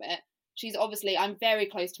supportive of it. She's obviously, I'm very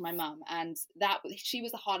close to my mum, and that she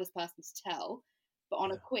was the hardest person to tell. But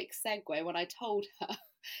on a quick segue, when I told her,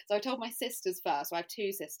 so I told my sisters first. So I have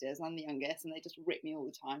two sisters, I'm the youngest, and they just rip me all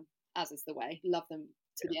the time, as is the way. Love them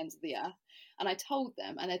to the ends of the earth. And I told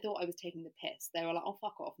them, and they thought I was taking the piss. They were like, oh,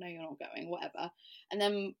 fuck off. No, you're not going, whatever. And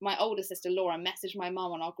then my older sister, Laura, messaged my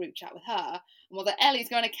mum on our group chat with her and was like, Elly's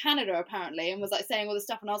going to Canada, apparently, and was like saying all this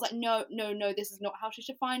stuff. And I was like, no, this is not how she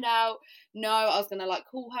should find out. No, I was going to like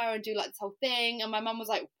call her and do like this whole thing. And my mum was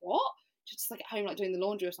like, what? She's just like at home, like doing the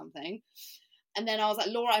laundry or something. And then I was like,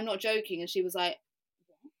 Laura, I'm not joking. And she was like,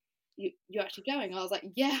 what? You're actually going? I was like,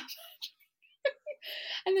 yeah.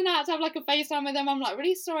 And then I had to have like a FaceTime with them. I'm like,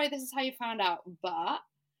 really sorry, this is how you found out, but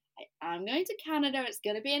I'm going to Canada. It's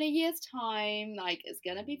going to be in a year's time. Like, it's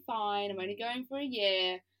going to be fine. I'm only going for a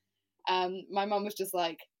year. My mum was just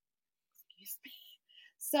like, excuse me.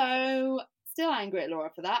 So still angry at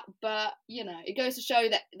Laura for that. But, you know, it goes to show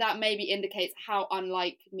that maybe indicates how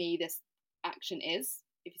unlike me this action is,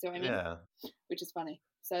 if you see what I mean. Yeah. Which is funny.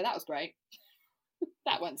 So that was great.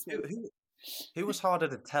 That went smooth. Who was harder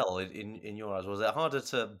to tell in your eyes? Was it harder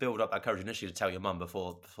to build up that courage initially to tell your mum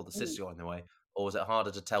before the sister got in the way? Or was it harder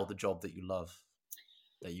to tell the job that you love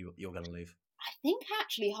that you're going to leave? I think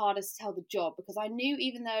actually harder to tell the job, because I knew,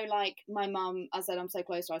 even though like my mum, as I said, I'm so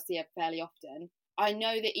close to her, I see her fairly often. I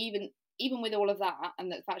know that even with all of that,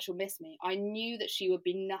 and the fact she'll miss me, I knew that she would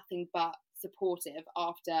be nothing but supportive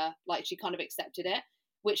after like she kind of accepted it,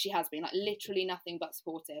 which she has been, like literally nothing but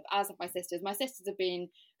supportive, as have my sisters. My sisters have been,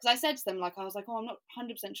 because I said to them, like, I was like, oh, I'm not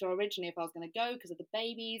 100% sure originally if I was going to go because of the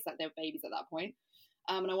babies, like they were babies at that point,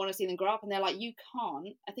 and I want to see them grow up. And they're like, you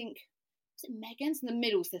can't. I think, was it Megan's, the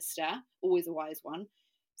middle sister, always a wise one,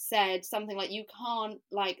 said something like, you can't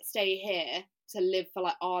like stay here to live for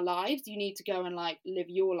like our lives. You need to go and like live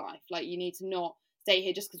your life. Like, you need to not stay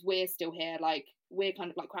here just because we're still here. Like, we're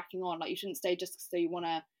kind of like cracking on. Like, you shouldn't stay just so you want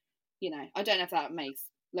to, you know, I don't know if that makes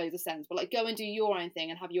loads of sense, but like go and do your own thing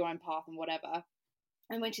and have your own path and whatever.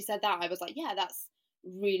 And when she said that, I was like, yeah, that's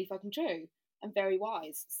really fucking true and very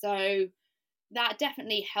wise. So that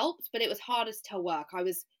definitely helped, but it was harder to tell work. I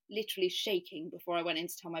was literally shaking before I went in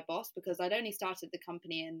to tell my boss, because I'd only started the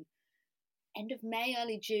company in end of May,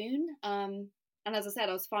 early June. And as I said,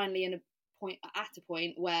 I was finally at a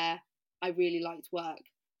point where I really liked work.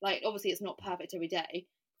 Like, obviously it's not perfect every day,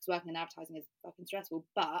 because working in advertising is fucking stressful,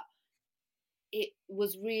 but it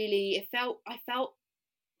was really, I felt,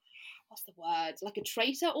 what's the word? Like a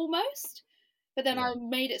traitor almost. But then I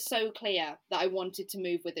made it so clear that I wanted to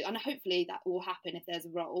move with it. And hopefully that will happen if there's a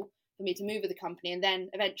role for me to move with the company and then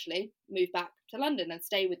eventually move back to London and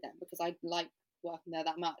stay with them, because I like working there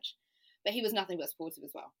that much. But he was nothing but supportive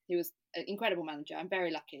as well. He was an incredible manager. I'm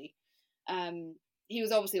very lucky. He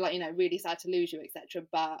was obviously like, you know, really sad to lose you, etc.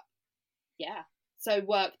 But yeah, so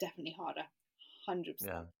work definitely harder. 100%.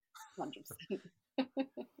 Yeah. 100%.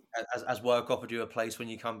 Has work offered you a place when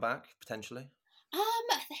you come back, potentially?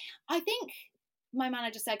 I think my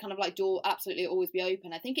manager said kind of like, door absolutely always be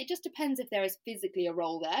open. I think it just depends if there is physically a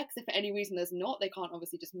role there, because if for any reason there's not, they can't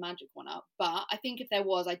obviously just magic one up. But I think if there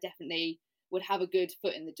was, I definitely would have a good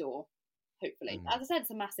foot in the door, hopefully. As I said,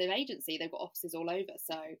 it's a massive agency. They've got offices all over.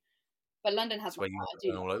 So, but London has where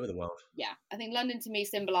you all over the world. Yeah, I think London to me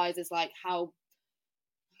symbolises like how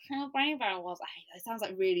brave I was. It sounds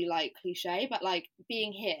like really like cliche, but like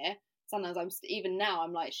being here, sometimes even now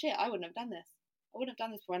I'm like, shit, I wouldn't have done this. I wouldn't have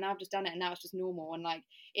done this before, and now I've just done it, and now it's just normal. And like,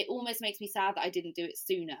 it almost makes me sad that I didn't do it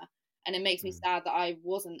sooner, and it makes me sad that I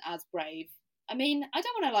wasn't as brave. I mean, I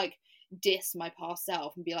don't want to like diss my past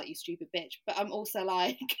self and be like, you stupid bitch, but I'm also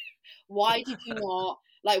like, why did you not,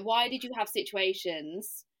 like, why did you have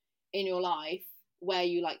situations in your life where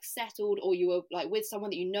you like settled, or you were like with someone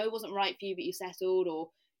that you know wasn't right for you, but you settled, or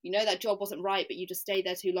you know that job wasn't right, but you just stayed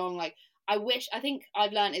there too long? Like, I think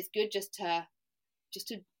I've learned it's good just to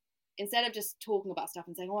instead of just talking about stuff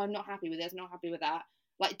and saying, oh, I'm not happy with this, I'm not happy with that,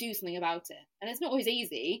 like do something about it. And it's not always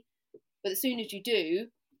easy, but as soon as you do,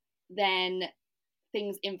 then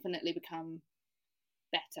things infinitely become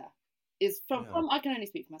better. From I can only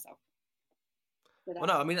speak for myself. Well,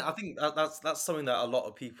 no, I mean, I think that's something that a lot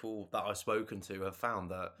of people that I've spoken to have found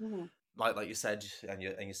that, like you said, and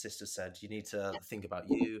your sister said, you need to think about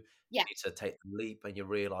you. You need to take the leap, and you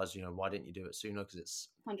realise, you know, why didn't you do it sooner? Because it's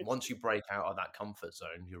 100%. Once you break out of that comfort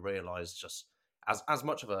zone, you realise just as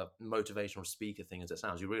much of a motivational speaker thing as it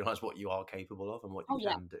sounds, you realise what you are capable of and what you Oh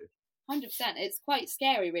yeah, can do. 100%. It's quite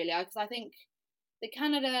scary, really, because I think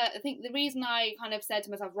I think the reason I kind of said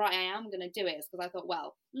to myself, right, I am going to do it, is because I thought,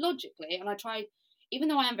 well, logically, and I tried, even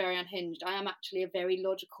though I am very unhinged, I am actually a very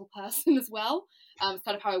logical person as well. It's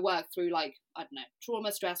kind of how I work through, like, I don't know,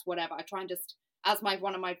 trauma, stress, whatever. I try and just, as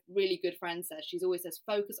one of my really good friends says, she's always says,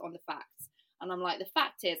 focus on the facts. And I'm like, the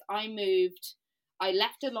fact is, I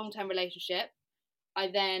left a long-term relationship. I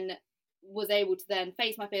then was able to then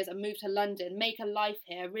face my fears and move to London, make a life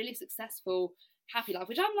here, a really successful, happy life,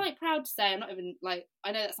 which I'm like proud to say. I'm not even like,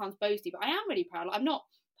 I know that sounds boasty, but I am really proud. Like, I'm not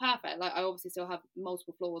perfect. Like, I obviously still have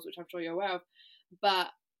multiple flaws, which I'm sure you're aware of. But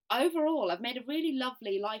overall, I've made a really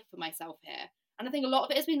lovely life for myself here. And I think a lot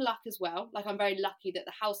of it has been luck as well. Like, I'm very lucky that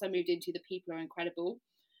the house I moved into, the people are incredible.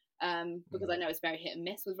 Because I know it's very hit and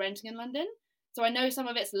miss with renting in London. So I know some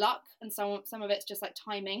of it's luck and some of it's just like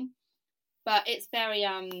timing. But it's very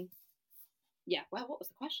yeah. Well, what was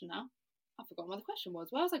the question now? I've forgotten what the question was.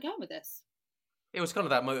 Where was I going with this? It was kind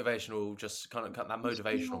of that motivational, just kind of that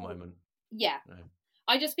motivational moment. Yeah.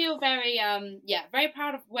 I just feel very very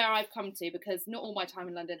proud of where I've come to, because not all my time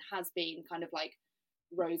in London has been kind of like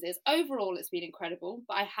roses. Overall, it's been incredible,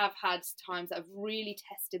 but I have had times that have really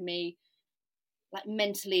tested me, like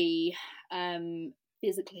mentally,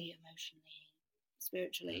 physically, emotionally,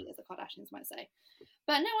 spiritually, as the Kardashians might say.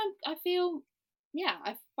 But now I feel, yeah,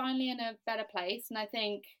 I'm finally in a better place, and I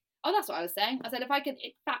think, oh, that's what I was saying. I said, if I could,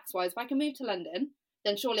 facts-wise, if I can move to London,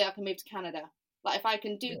 then surely I can move to Canada. Like, if I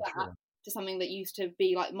can do that to something that used to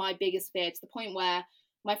be like my biggest fear, to the point where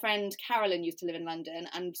my friend Carolyn used to live in London,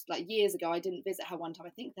 and like years ago, I didn't visit her one time.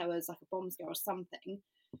 I think there was like a bomb scare or something, and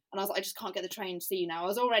I was like, I just can't get the train to see you now. I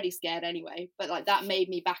was already scared anyway, but like that made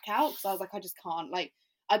me back out, because I was like, I just can't. Like,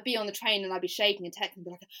 I'd be on the train and I'd be shaking and texting and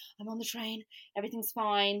be like, I'm on the train, everything's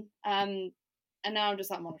fine. And now I'm just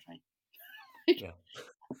like, I'm on a train. Yeah.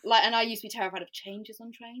 Like, and I used to be terrified of changes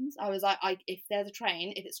on trains. I was like, if there's a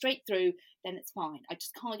train, if it's straight through, then it's fine. I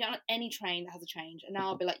just can't get on any train that has a change. And now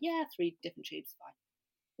I'll be like, yeah, 3 different tubes, fine.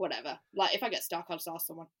 Whatever. Like, if I get stuck, I'll just ask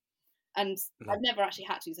someone. And I've never actually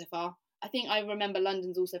had to so far. I think I remember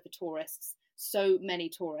London's also for tourists. So many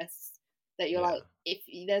tourists that you're like, if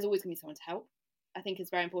there's always going to be someone to help. I think it's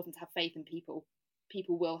very important to have faith in people.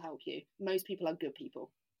 People will help you. Most people are good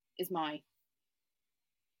people, is my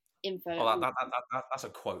info. Oh, that's a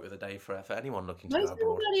quote of the day for anyone looking to go Most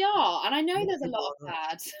people abroad. really are, and I know there's a lot of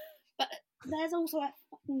bad, but there's also a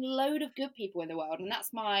fucking load of good people in the world, and that's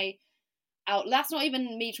my out. That's not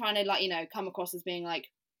even me trying to, like, you know, come across as being like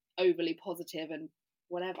overly positive and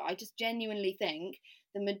whatever. I just genuinely think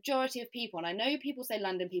the majority of people, and I know people say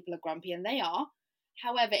London people are grumpy, and they are.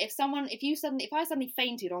 However, if I suddenly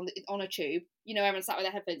fainted on a tube, you know, everyone sat with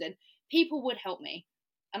their headphones in, people would help me.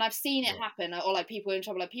 And I've seen it happen, or like people in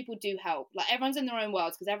trouble, like people do help. Like, everyone's in their own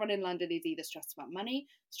worlds, because everyone in London is either stressed about money,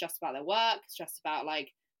 stressed about their work, stressed about,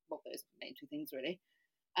 like, well, those main 2 things really.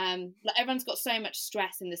 Like, everyone's got so much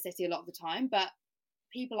stress in the city a lot of the time, but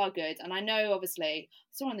people are good. And I know, obviously,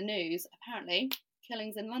 I saw on the news, apparently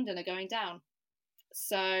killings in London are going down.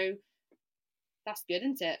 So that's good,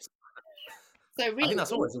 isn't it? So really, I think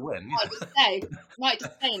that's always a win. Might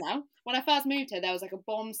just say now, when I first moved here, there was like a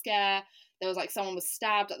bomb scare. There was like someone was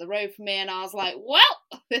stabbed up the road from me, and I was like,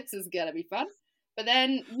 well, this is gonna be fun. But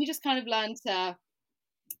then you just kind of learn to,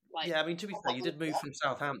 like, yeah. I mean, to be fair, you did move from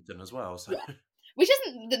Southampton as well, so which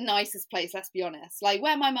isn't the nicest place, let's be honest. Like,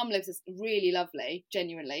 where my mum lives is really lovely,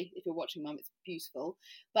 genuinely. If you're watching, Mum, it's beautiful.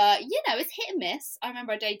 But, you know, it's hit and miss. I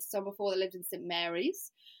remember I dated someone before that lived in St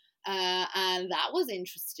Mary's, and that was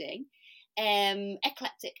interesting.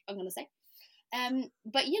 Eclectic, I'm gonna say.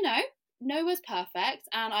 But, you know, nowhere's perfect,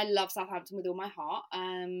 and I love Southampton with all my heart.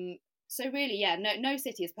 So really, yeah, no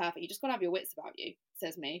city is perfect. You just gotta have your wits about you,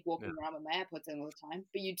 says me, walking around with my AirPods in all the time.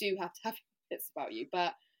 But you do have to have your wits about you.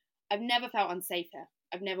 But I've never felt unsafe here.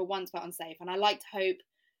 I've never once felt unsafe, and I like to hope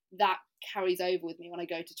that carries over with me when I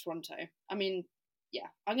go to Toronto. I mean, yeah,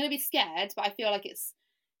 I'm gonna be scared, but I feel like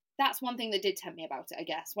that's one thing that did tempt me about it, I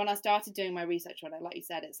guess. When I started doing my research on it, like you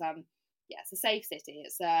said, it's it's a safe city.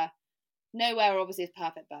 It's nowhere obviously is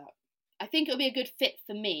perfect, but I think it'll be a good fit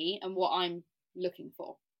for me and what I'm looking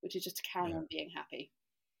for, which is just to carry on being happy,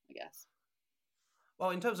 I guess.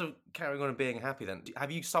 Well, in terms of carrying on and being happy, then have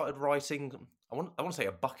you started writing? I want to say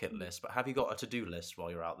a bucket list, but have you got a to-do list while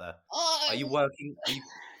you're out there? Are you working?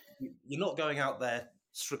 You're not going out there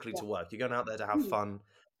strictly to work. You're going out there to have fun,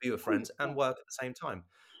 be with friends, and work at the same time.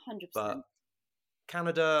 100%. But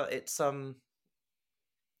Canada, it's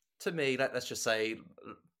to me, let's just say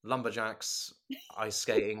lumberjacks, ice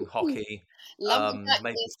skating, hockey, Lumberjack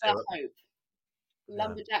maple is the syrup. hope. Yeah.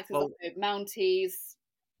 Lumberjacks is Well, like Mounties.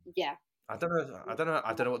 Yeah. I don't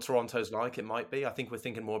know what Toronto's like. It might be. I think we're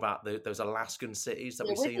thinking more about those Alaskan cities that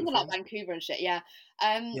Yeah, we we're see in thinking like films. Vancouver and shit. Yeah.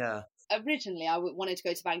 Um, Yeah. Originally, I wanted to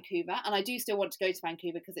go to Vancouver, and I do still want to go to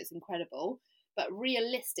Vancouver because it's incredible. But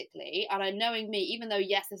realistically, and I knowing me, even though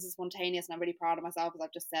yes, this is spontaneous, and I'm really proud of myself, as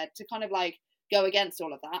I've just said, to kind of like go against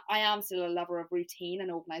all of that, I am still a lover of routine and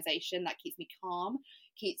organisation. That keeps me calm,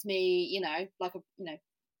 keeps me,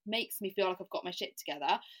 makes me feel like I've got my shit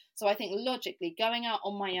together. So I think logically, going out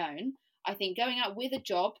on my own, I think going out with a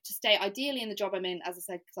job to stay ideally in the job I'm in, as I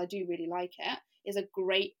said, because I do really like it, is a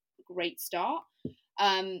great start.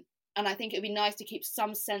 Um, and I think it'd be nice to keep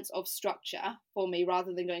some sense of structure for me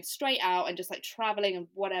rather than going straight out and just like traveling and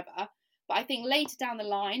whatever. But I think later down the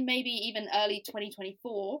line, maybe even early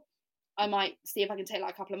 2024, I might see if I can take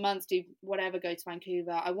like a couple of months, do whatever, go to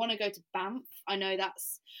Vancouver. I want to go to Banff. I know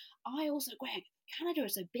Greg, Canada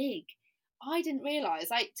is so big. I didn't realise.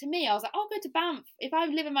 Like, to me, I was like, I'll go to Banff. If I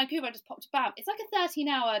live in Vancouver, I just pop to Banff. It's like a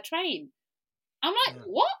 13-hour train. I'm like, Yeah.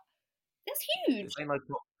 what? That's huge.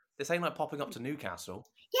 This ain't like popping up to Newcastle.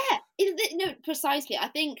 Yeah, no, precisely. I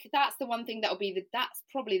think that's the one thing that's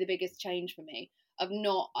probably the biggest change for me of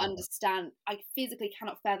not Yeah. understand. I physically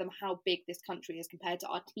cannot fathom how big this country is compared to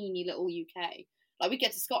our teeny little UK. Like we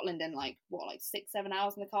get to Scotland in like 6-7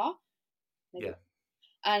 hours in the car, maybe. Yeah.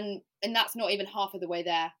 And that's not even half of the way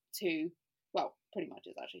there to. Well, pretty much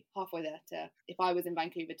is actually halfway there to if I was in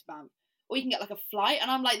Vancouver to Banff. Or you can get like a flight,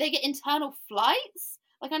 and I'm like, they get internal flights.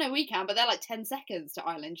 Like I know we can, but they're like 10 seconds to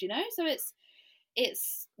Ireland, So it's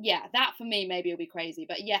that for me maybe will be crazy,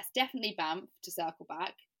 but yes, definitely Banff to circle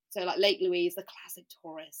back. So like Lake Louise, the classic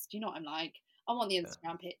tourist. You know what I'm like? I want the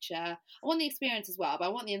Instagram picture. I want the experience as well, but I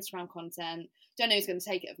want the Instagram content. Don't know who's going to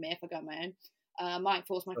take it of me if I go on my own. Might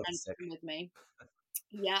force my friends to come with me.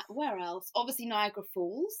 Yeah, where else? Obviously Niagara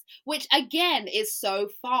Falls, which again is so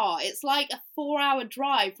far. It's like a 4-hour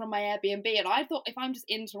drive from my Airbnb, and I thought if I'm just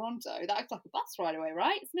in Toronto, that's like a bus ride away,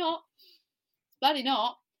 right? It's not. It's bloody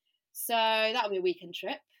not. So that'll be a weekend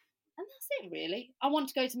trip, and that's it really. I want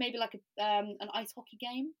to go to maybe like an ice hockey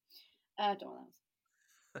game. Don't know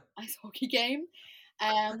what else. Ice hockey game.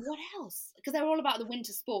 What else? Because they're all about the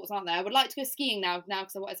winter sports, aren't they? I would like to go skiing now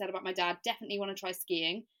because of what I said about my dad. Definitely want to try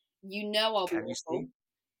skiing. I'll be Can you awful. ski?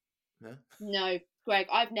 Yeah. No, Greg,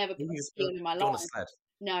 I've never You put used to skiing in my go on a life. sled.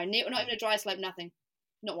 No, not even a dry slope, nothing.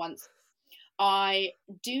 Not once. I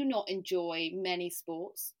do not enjoy many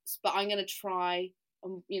sports, but I'm going to try,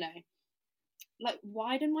 like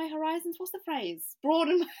widen my horizons. What's the phrase?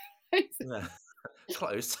 Broaden my horizons. Yeah.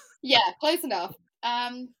 Close. Yeah, close enough.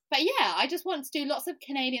 But yeah, I just want to do lots of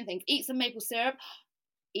Canadian things. Eat some maple syrup.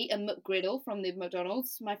 Eat a McGriddle from the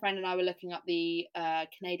McDonald's. My friend and I were looking up the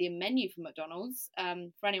Canadian menu for McDonald's.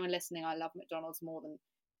 For anyone listening, I love McDonald's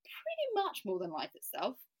pretty much more than life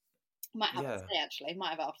itself. Might have it today actually.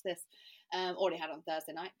 Might have it after this. Already had it on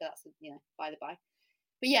Thursday night, but that's by the by.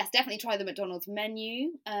 But yes, definitely try the McDonald's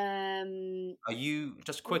menu. Are you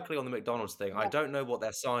just quickly on the McDonald's thing? I don't know what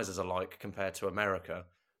their sizes are like compared to America,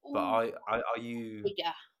 but are you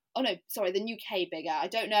bigger? Oh no, sorry, the UK bigger. I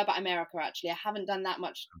don't know about America actually. I haven't done that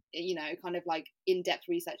much, kind of like in-depth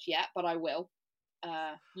research yet, but I will.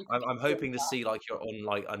 I'm hoping to see like you're on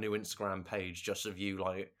like a new Instagram page just of you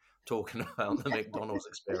like talking about the McDonald's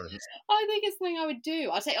experience. I think it's something I would do.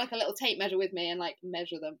 I'll take like a little tape measure with me and like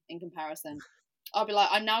measure them in comparison. I'll be like,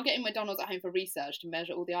 I'm now getting McDonald's at home for research to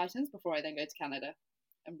measure all the items before I then go to Canada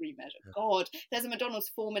and remeasure. God, there's a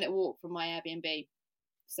McDonald's 4-minute walk from my Airbnb.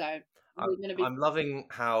 So I'm loving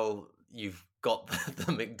how you've got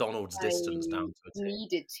the McDonald's distance down to a T.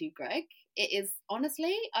 Needed to, Greg. It is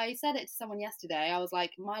honestly, I said it to someone yesterday. I was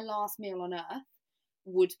like, my last meal on earth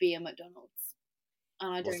would be a McDonald's.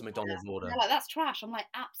 And I What's the McDonald's order? They're like, that's trash. I'm like,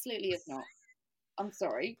 absolutely it's not. I'm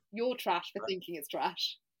sorry. You're trash for thinking it's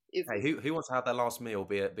trash. Hey, who wants to have their last meal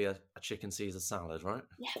be a chicken Caesar salad, right?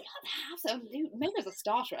 Yeah, absolutely. Maybe as a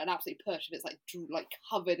starter, an absolute push if it's like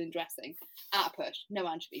covered in dressing. At a push, no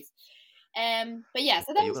anchovies. But yeah,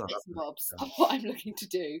 so those bits and bobs are what I'm looking to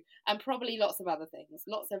do, and probably lots of other things,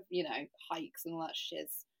 lots of hikes and all that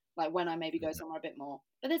shiz. Like when I maybe go somewhere a bit more.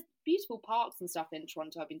 But there's beautiful parks and stuff in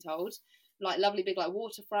Toronto, I've been told. Like lovely big like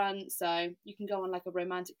waterfront, so you can go on like a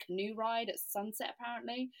romantic canoe ride at sunset.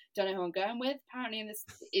 Apparently, don't know who I'm going with. Apparently, in this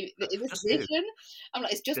vision, I'm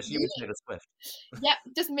like, it's just you and Taylor Swift. Yep,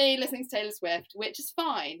 just me listening to Taylor Swift, which is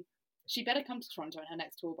fine. She better come to Toronto on her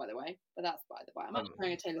next tour, by the way. But that's by the by. I'm actually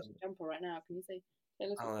wearing a Taylor Swift jumper right now. Can you see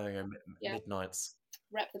Taylor Swift? Oh, there you go. Midnights.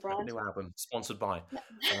 Rep the brand. New album, sponsored by.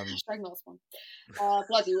 Hashtag not spawn.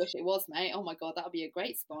 Bloody wish it was, mate. Oh my god, that would be a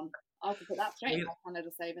great spawn. I could put that straight in my Canada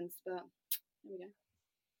savings, but here we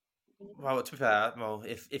go. Well, to be fair, well,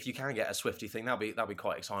 if you can get a Swifty thing, that'll be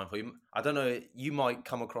quite exciting for you. I don't know, you might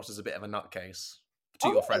come across as a bit of a nutcase to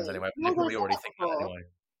Oh your friends really? anyway. No They one's ever probably said already that think that before. anyway.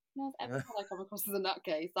 No one's ever said I come across as a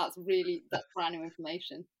nutcase. That's brand new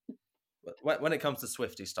information. When it comes to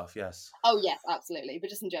Swifty stuff, yes. Oh yes, absolutely.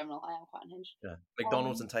 But just in general, I am quite unhinged. Yeah.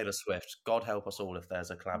 McDonald's Um, and Taylor Swift. God help us all if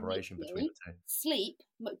there's a collaboration between literally, the two. sleep,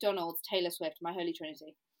 McDonald's, Taylor Swift, my holy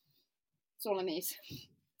trinity. That's all I need.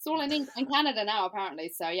 It's all I need in Canada now, apparently.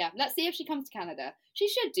 So yeah, let's see if she comes to Canada. She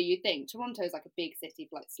should do. You think Toronto's like a big city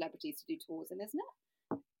for like celebrities to do tours in, isn't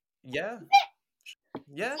it? Yeah,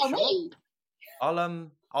 yeah, Tell sure. me.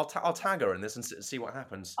 I'll tag her in this and see what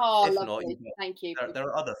happens. Oh, If not, lovely. Thank you. there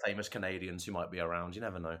are other famous Canadians who might be around. You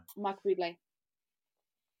never know. Michael Bublé,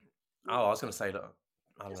 Oh, I was going to say that.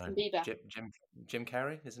 I don't know. Justin Bieber. Jim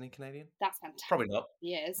Carrey, isn't he Canadian? That's fantastic. Probably not.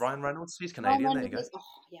 He is. Ryan Reynolds, he's Ryan Canadian. There you Reynolds go. is.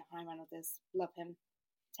 Oh yeah, Ryan Reynolds is. Love him.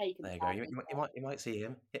 Taken. There you go. You might see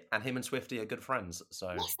him, and him and Swifty are good friends.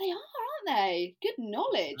 So Yes, they are, aren't they? Good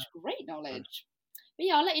knowledge. Great knowledge. But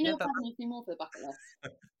yeah, I'll let you know yeah, if I have anything more for the bucket list.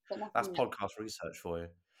 But that's nothing yet. podcast research for you.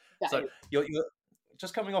 Go. So you're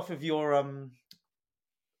just coming off of your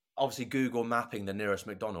obviously Google mapping the nearest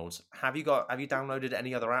McDonald's. Have you downloaded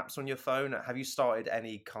any other apps on your phone? Have you started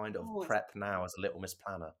any kind of prep now as a Little Miss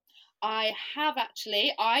Planner? I have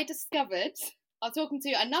actually. I discovered. I was talking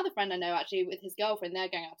to another friend I know actually with his girlfriend. They're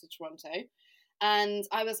going out to Toronto, and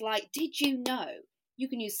I was like, "Did you know you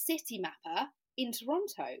can use City Mapper in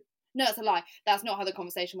Toronto?" No, that's a lie. That's not how the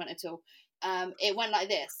conversation went at all. It went like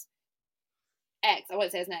this. X, I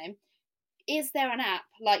won't say his name. Is there an app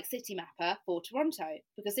like City Mapper for Toronto?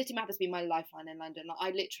 Because City Mapper's been my lifeline in London. Like, I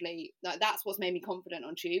literally, that's what's made me confident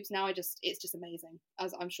on tubes. Now it's just amazing.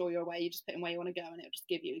 As I'm sure you're aware, you just put in where you want to go and it'll just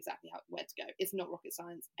give you exactly where to go. It's not rocket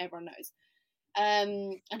science. Everyone knows.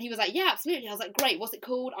 And he was like, yeah, absolutely. I was like, great. What's it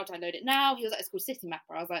called? I'll download it now. He was like, it's called City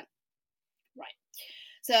Mapper. I was like, right.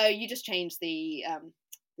 So you just change the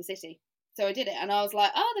city. So I did it, and I was like,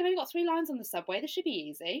 oh, they've only got 3 lines on the subway. This should be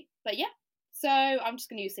easy. But yeah. So I'm just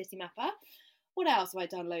going to use City Mapper. What else have I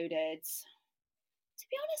downloaded? To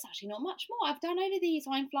be honest, actually, not much more. I've downloaded these.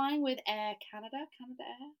 So I'm flying with Air Canada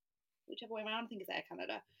Air, whichever way around. I think it's Air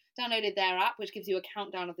Canada. Downloaded their app, which gives you a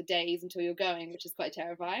countdown of the days until you're going, which is quite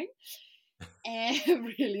terrifying.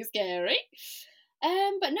 Really scary.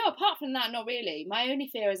 But no, apart from that, not really. My only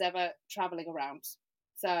fear is ever travelling around.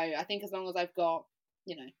 So I think as long as I've got,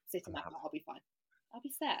 City Mapper, I'll be fine. I'll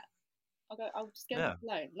be set. I'll just go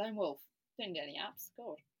alone. Lone wolf. Don't get any apps.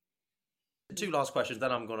 God. 2 last questions,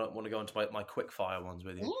 then I'm gonna want to go into my quick fire ones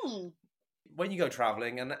with you. When you go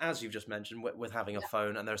traveling, and as you've just mentioned, with having a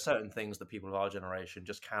phone, and there are certain things that people of our generation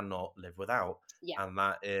just cannot live without, and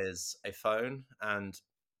that is a phone and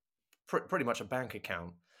pretty much a bank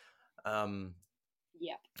account.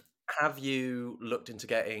 Have you looked into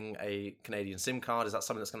getting a Canadian SIM card? Is that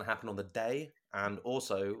something that's going to happen on the day? And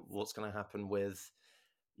also, what's going to happen with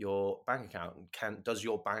your bank account? Does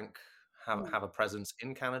your bank have a presence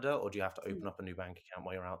in Canada, or do you have to open up a new bank account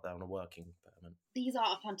while you're out there on a working permit? These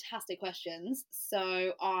are fantastic questions.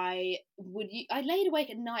 So I laid awake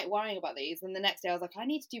at night worrying about these, and the next day I was like, I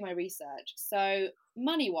need to do my research. So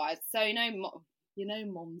money-wise, so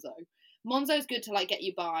Monzo. Monzo's good to get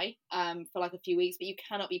you by for a few weeks, but you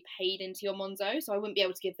cannot be paid into your Monzo. So I wouldn't be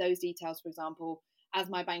able to give those details, for example, as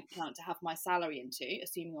my bank account to have my salary into,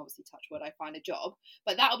 assuming obviously touch wood I find a job.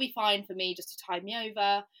 But that'll be fine for me just to tide me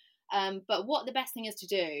over. But what the best thing is to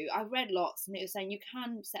do, I read lots and it was saying you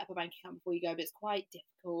can set up a bank account before you go, but it's quite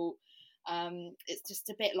difficult. It's just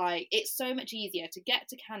a bit it's so much easier to get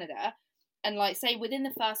to Canada and say within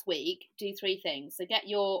the first week, do 3 things. So get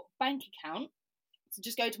your bank account. So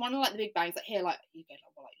just go to one of the big banks, you go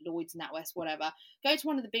to Lloyd's, NatWest, whatever. Go to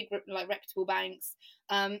one of the big reputable banks.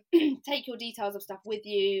 Take your details of stuff with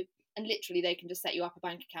you, and literally they can just set you up a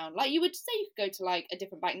bank account. Like you would say, you could go to a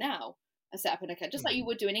different bank now and set up an account, just like you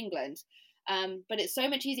would do in England. But it's so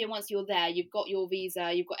much easier once you're there. You've got your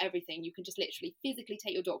visa, you've got everything. You can just literally physically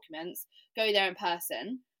take your documents, go there in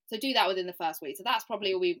person. So do that within the first week. So that's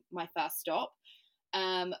probably will be my first stop.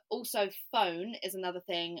 Also phone is another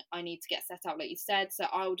thing I need to get set up, like you said. So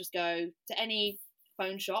I will just go to any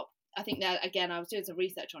phone shop. I think that, again, I was doing some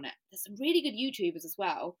research on it. There's some really good YouTubers as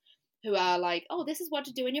well who are like, oh, this is what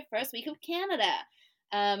to do in your first week of Canada.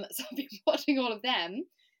 So I've been watching all of them.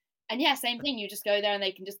 And yeah, same thing. You just go there and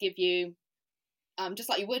they can just give you, just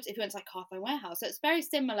like you would if you went to Carphone Warehouse. So it's very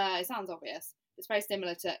similar. It sounds obvious. It's very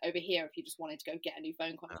similar to over here if you just wanted to go get a new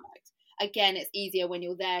phone contract. Again, it's easier when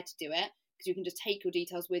you're there to do it, because you can just take your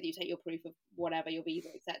details with you, take your proof of whatever, your visa,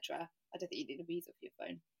 etc. I don't think you need a visa for your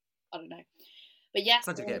phone. I don't know. But yes,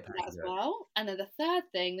 To get that as well. And then the third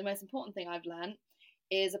thing, the most important thing I've learned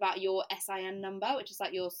is about your SIN number, which is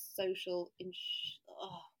like your oh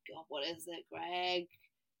God, what is it, Greg?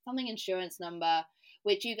 Something insurance number,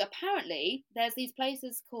 which you apparently, there's these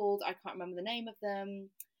places called, I can't remember the name of them.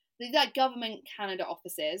 They're like government Canada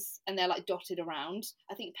offices, and they're like dotted around.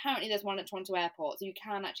 I think apparently there's one at Toronto Airport, so you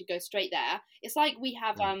can actually go straight there. It's like we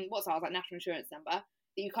have what's ours, like national insurance number that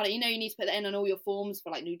you kind of, you need to put that in on all your forms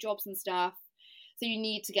for like new jobs and stuff. So you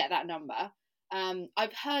need to get that number.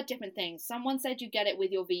 I've heard different things. Someone said you get it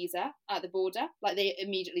with your visa at the border, like they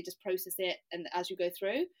immediately just process it and as you go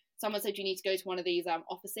through. Someone said you need to go to one of these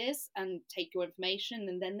offices and take your information,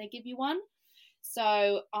 and then they give you one.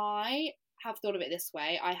 So I have thought of it this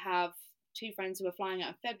way. I have 2 friends who are flying out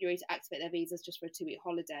in February to activate their visas just for a 2-week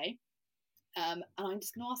holiday. And I'm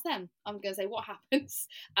just going to ask them. I'm going to say what happens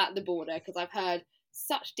at the border, because I've heard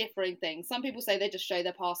such differing things. Some people say they just show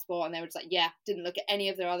their passport and they were just like, yeah, didn't look at any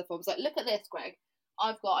of their other forms. Like, look at this, Greg.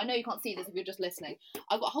 I know you can't see this if you're just listening.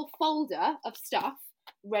 I've got a whole folder of stuff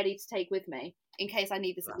ready to take with me in case I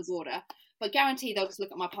need this at the border. But guaranteed they'll just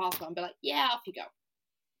look at my passport and be like, yeah, off you go.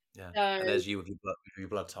 Yeah, so, and there's you with your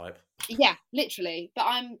blood type. Yeah, literally. But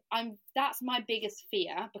I'm that's my biggest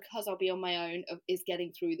fear, because I'll be on my own, is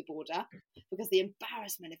getting through the border, because the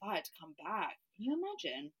embarrassment if I had to come back. Can you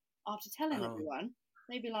imagine? After telling everyone,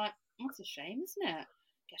 they'd be like, "That's a shame, isn't it?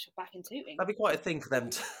 Guess you're back in tooting." That'd be quite a thing for them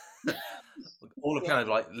to all of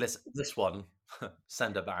Canada, like, this one,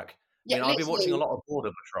 send her back. Yeah, I mean, I've been watching a lot of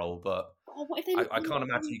Border Patrol, but what if they I can't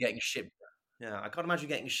imagine you getting shipped. Yeah, I can't imagine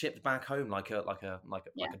getting shipped back home like a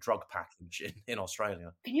drug package in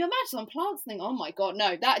Australia. Can you imagine on plants think, oh my God,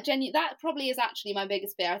 no, that probably is actually my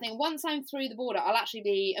biggest fear. I think once I'm through the border, I'll actually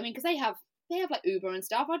be, I mean, because they have like Uber and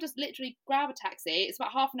stuff. I'll just literally grab a taxi. It's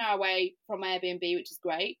about half an hour away from my Airbnb, which is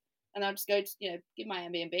great. And I'll just go to, give my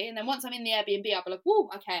Airbnb. And then once I'm in the Airbnb, I'll be like, whoa,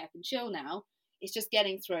 okay, I can chill now. It's just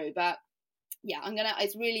getting through. But yeah,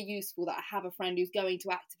 it's really useful that I have a friend who's going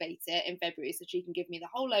to activate it in February, so she can give me the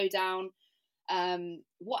whole lowdown.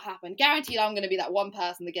 What happened? Guaranteed I'm going to be that one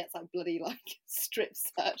person that gets like bloody like strip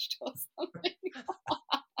searched or something.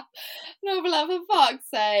 No, but for fuck's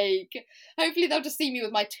sake. Hopefully they'll just see me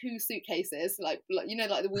with my 2 suitcases, like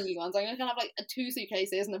the wheelie ones. I'm going to have like 2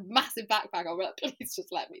 suitcases and a massive backpack. I'll be like, please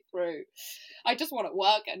just let me through. I just want to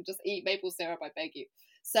work and just eat maple syrup, I beg you.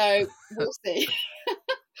 So we'll see.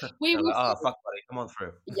 We will fuck buddy, come on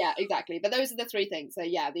through. Yeah, exactly. But those are the 3 things. So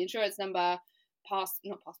yeah, the insurance number,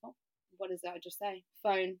 not passport. What did I just say?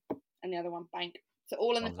 Phone, and the other one, bank. So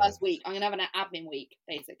all in the first week. I'm going to have an admin week,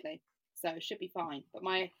 basically. So it should be fine. But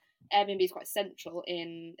my Airbnb is quite central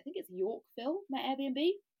in, I think it's Yorkville, my Airbnb.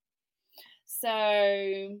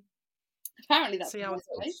 So apparently that's see how it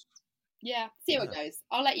goes. Yeah, see how it goes.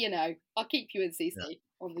 I'll let you know. I'll keep you in CC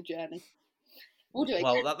on the journey. We'll do it.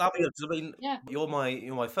 Well, that'll be good. I mean, you're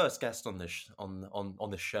my first guest on this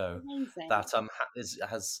on this show. Amazing. That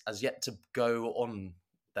has yet to go on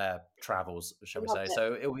their travels, shall we say.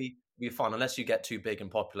 So it'll be fun, unless you get too big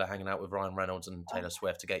and popular hanging out with Ryan Reynolds and Taylor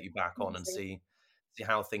Swift, to get you back on and see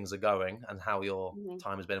how things are going and how your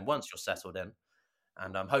time has been once you're settled in.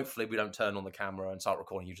 And hopefully we don't turn on the camera and start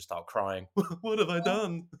recording, you just start crying. What have I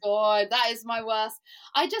done? God, that is my worst.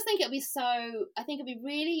 I just think it'd be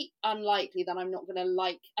really unlikely that I'm not going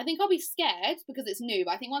to I think I'll be scared because it's new,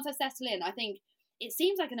 but I think once I settle in, I think it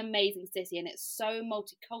seems like an amazing city and it's so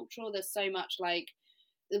multicultural. There's so much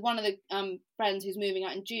one of the friends who's moving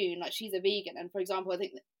out in June, she's a vegan, and for example, I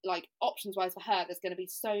think options wise for her, there's going to be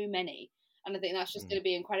so many, and I think that's just going to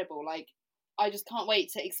be incredible. I just can't wait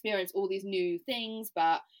to experience all these new things,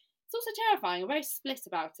 but it's also terrifying. I'm very split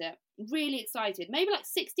about it. Really excited, maybe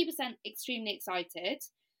 60% extremely excited,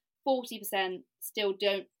 40% still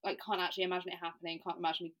can't actually imagine it happening. Can't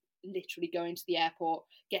imagine me literally going to the airport,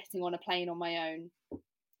 getting on a plane on my own,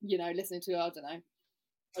 listening to, I don't know,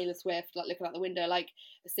 Taylor Swift, looking out the window, a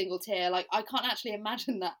single tear. I can't actually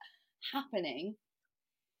imagine that happening,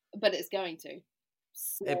 but it's going to.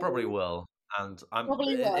 So, it probably will, and in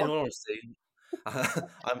all honesty,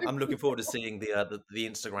 I'm looking forward to seeing the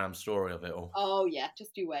Instagram story of it all. Oh yeah,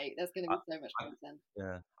 just you wait. There's going to be so much content.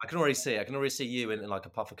 Yeah, I can already see you in a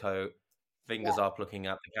puffer coat, fingers up, looking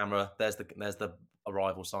at the camera. There's the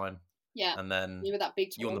arrival sign. Yeah, and then you with that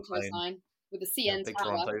big Toronto sign with the CN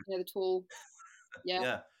tower, the tall.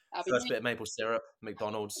 Yeah. First bit of maple syrup,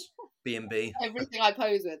 McDonald's, B&B. Everything I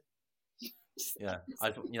pose with. Yeah,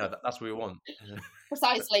 that's what we want.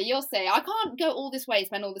 Precisely, you'll see. I can't go all this way,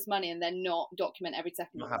 spend all this money, and then not document every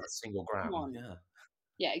second. Not have a single gram.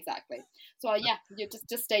 Yeah, exactly. So you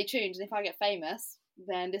just stay tuned, and if I get famous,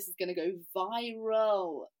 then this is going to go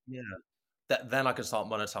viral. Yeah. Then I can start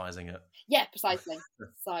monetizing it. Yeah, precisely.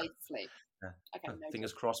 Okay, noted.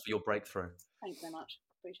 Fingers crossed for your breakthrough. Thanks so much.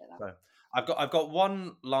 Appreciate that. So I've got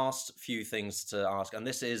one last few things to ask, and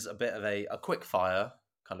this is a bit of a quick fire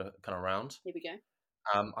kind of round. Here we go.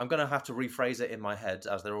 I'm going to have to rephrase it in my head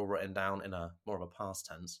as they're all written down in a more of a past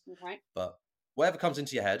tense. Okay. But whatever comes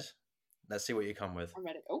into your head, let's see what you come with. I'm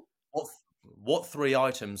ready. Oh. What 3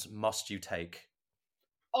 items must you take?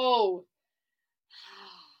 Oh.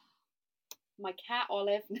 My cat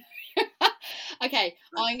Olive. Okay,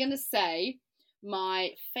 I'm going to say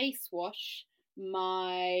my face wash,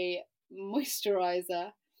 my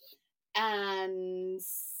moisturizer, and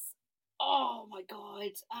oh my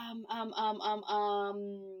god,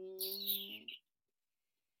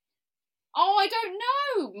 oh, I don't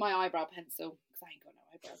know, my eyebrow pencil, because I ain't got no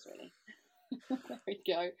eyebrows really. There we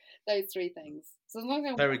go. Those 3 things. So as long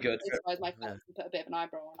as I Very good. moisturize my face and put a bit of an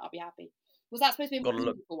eyebrow on, I'll be happy. Was that supposed to be a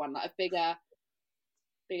beautiful one, like a bigger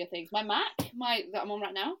things? My Mac, that I'm on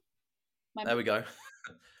right now. There we go.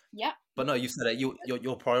 Yeah. But no, you said it.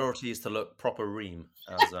 Your priority is to look proper ream.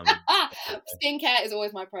 Skincare is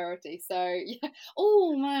always my priority. So yeah.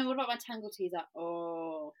 Oh man, what about my Tangle teaser?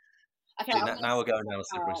 Oh. Okay. Now we're going down a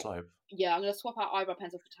slippery slope. Yeah, I'm gonna swap out eyebrow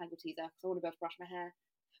pencil for Tangle teaser because I want to be able to brush my hair.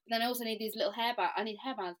 But then I also need these little hairbands. I need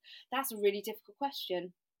hairbands. That's a really difficult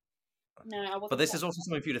question. No, I wasn't. But this is also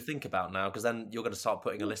something for you to think about now, because then you're going to start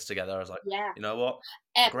putting a list together. I was like, yeah, you know what?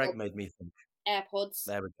 AirPods. Greg made me think. AirPods.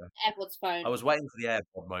 There we go. AirPods phone. I was waiting for the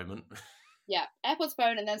AirPod moment. Yeah, AirPods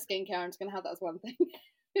phone and then skincare. I'm just going to have that as one thing.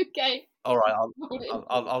 Okay. All right,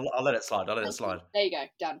 I'll let it slide. I'll let it slide. There you go.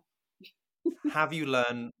 Done. Have you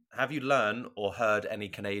learned or heard any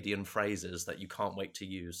Canadian phrases that you can't wait to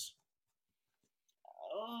use?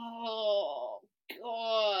 Oh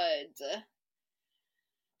God.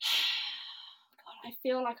 I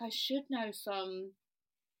feel like I should know some.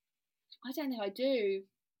 I don't think I do.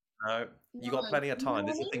 No, you got plenty of time.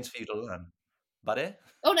 These are things for you to learn. Buddy?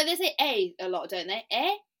 Oh no, they say a lot, don't they?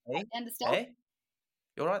 Like the end of stuff.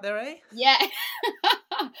 You're right there, Yeah.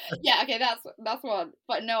 Yeah, okay, that's one.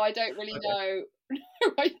 But no, I don't really know.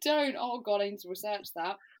 No, I don't. Oh god, I need to research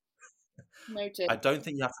that. Noted. I don't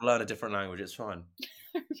think you have to learn a different language, it's fine.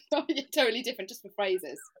 Totally different, just for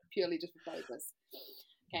phrases. Purely just for phrases.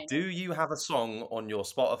 Okay. Do you have a song on your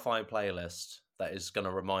Spotify playlist that is going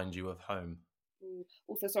to remind you of home?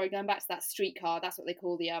 Also, sorry, going back to that streetcar, that's what they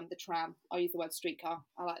call the tram. I'll use the word streetcar.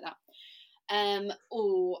 I like that.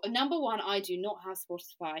 Number 1, I do not have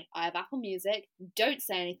Spotify. I have Apple Music. Don't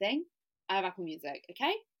say anything. I have Apple Music,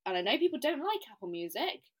 okay? And I know people don't like Apple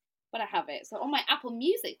Music, but I have it. So on my Apple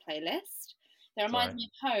Music playlist, that reminds me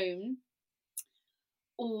of home.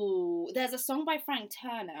 Oh, there's a song by Frank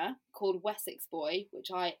Turner called Wessex Boy,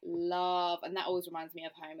 which I love, and that always reminds me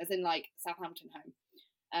of home, as in like Southampton home.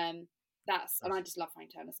 And I just love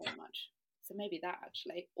Frank Turner so much. So maybe that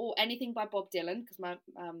actually, or anything by Bob Dylan, because I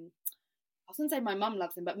was gonna say my mum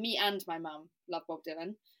loves him, but me and my mum love Bob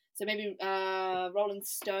Dylan. So maybe Rolling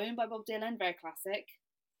Stone by Bob Dylan, very classic.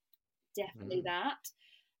 Definitely that.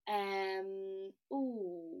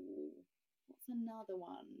 What's another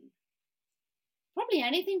one? Probably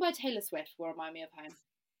anything by Taylor Swift will remind me of home.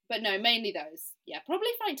 But no, mainly those. Yeah, probably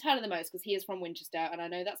Frank Turner the most because he is from Winchester, and I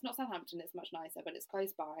know that's not Southampton, it's much nicer, but it's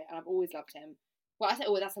close by, and I've always loved him. Well, I say,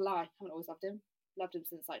 that's a lie. I haven't always loved him. Loved him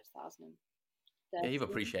since like 2000. Yeah, you've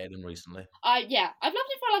appreciated him recently. Yeah, I've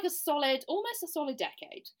loved him for like almost a solid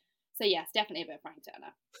decade. So yes, definitely a bit of Frank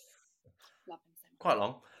Turner. Love him so much. Quite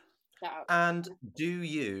long. And do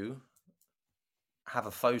you have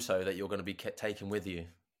a photo that you're going to be taking with you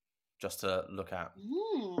just to look at?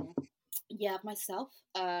 Yeah, of myself.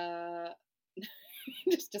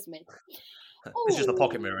 Just me. It's just a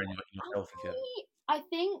pocket mirror in your selfie kit. I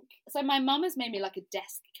think so. My mum has made me like a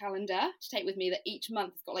desk calendar to take with me that each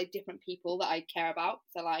month has got like different people that I care about.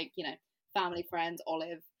 So like, you know, family, friends,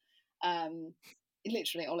 Olive.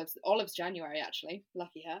 Literally Olive's January actually.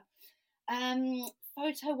 Lucky her.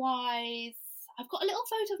 Photo wise, I've got a little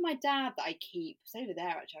photo of my dad that I keep. It's over there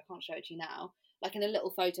actually. I can't show it to you now. Like in a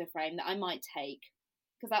little photo frame that I might take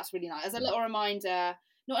because that's really nice. As a little reminder,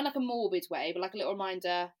 not in like a morbid way, but like a little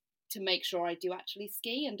reminder to make sure I do actually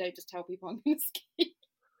ski and don't just tell people I'm going to ski.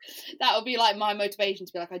 That would be like my motivation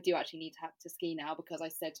to be like, I do actually need to have to ski now because I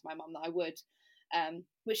said to my mum that I would,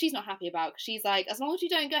 which she's not happy about because she's like, as long as you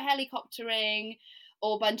don't go helicoptering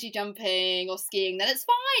or bungee jumping or skiing, then it's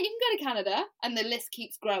fine. You can go to Canada. And the list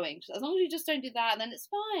keeps growing. As long as you just don't do that, then it's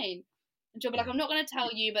fine. And she'll be like, I'm not going to tell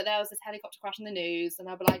you, but there was this helicopter crash in the news. And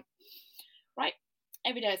I'll be like, right,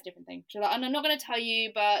 every day is a different thing. She'll be like, and I'm not going to tell you,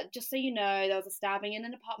 but just so you know, there was a stabbing in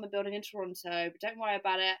an apartment building in Toronto, but don't worry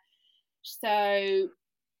about it. So,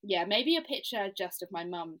 yeah, maybe a picture just of my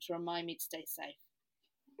mum to remind me to stay safe.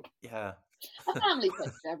 Yeah. A family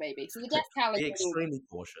picture, maybe. So the desk calendar. Be extremely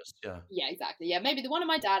cautious. Yeah. Yeah, exactly. Yeah, maybe the one of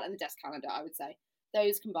my dad and the desk calendar. I would say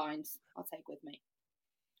those combined, I'll take with me.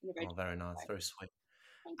 Oh, very nice. Very sweet.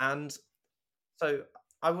 Thank you. And so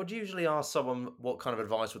I would usually ask someone what kind of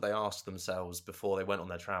advice would they ask themselves before they went on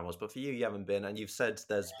their travels. But for you, you haven't been, and you've said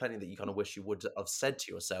there's plenty that you kind of wish you would have said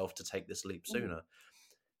to yourself to take this leap Mhm, sooner.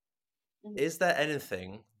 mhm. Is there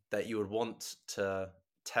anything that you would want to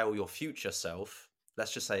tell your future self?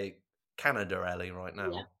 Let's just say Canada Ellie right Yeah.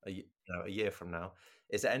 now, a year from now.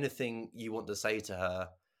 Is there anything you want to say to her,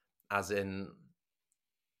 as in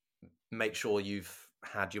make sure you've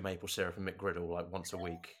had your maple syrup and McGriddle like once a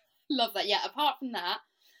week? Love that. Yeah. Apart from that,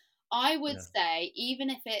 I would Yeah, say, even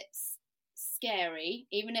if it's scary,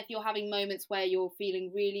 even if you're having moments where you're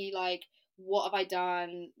feeling really like, what have I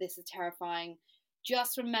done? This is terrifying.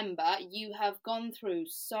 Just remember, you have gone through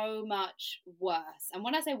so much worse. And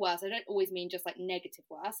when I say worse, I don't always mean just like negative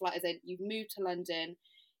worse. Like, as in, you've moved to London,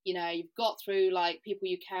 you've got through like people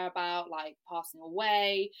you care about, like passing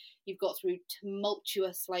away. You've got through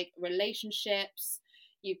tumultuous like relationships.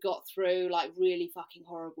 You've got through like really fucking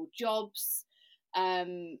horrible jobs.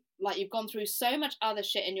 Like, you've gone through so much other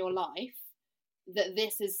shit in your life that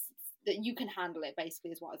that you can handle it,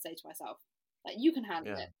 basically, is what I'd say to myself. Like, you can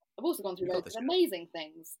handle yeah, it. I've also gone through you got loads this. of amazing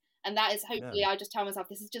things, and that is, Yeah, hopefully, I just tell myself,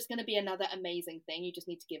 this is just going to be another amazing thing. You just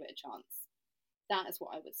need to give it a chance. That is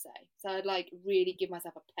what I would say. So I'd like really give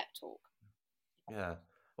myself a pep talk. yeah.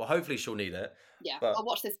 Well, hopefully she'll need it. Yeah, But I'll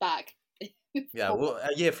watch this back. yeah, well,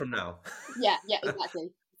 a year from now. Yeah,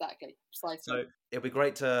 exactly, precisely. So it'll be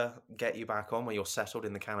great to get you back on when you're settled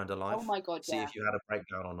in the Canada Oh life. my god, See yeah. if you had a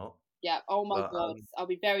breakdown or not. Yeah. Oh my But god, I'll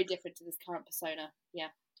be very different to this current persona. Yeah.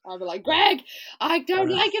 I'll be like, Greg, I don't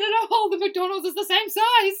like it at all. The McDonald's is the same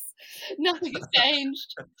size. Nothing has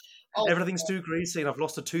changed. Oh, everything's too greasy, and I've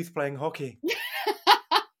lost a tooth playing hockey.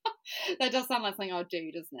 that does sound like something I'll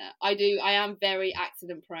do, doesn't it? I do. I am very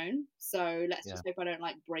accident prone, so let's Yeah. just hope I don't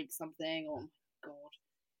like break something. Oh my god.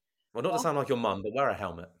 Well, not to Well, sound like your mum, but wear a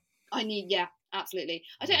helmet. yeah, absolutely.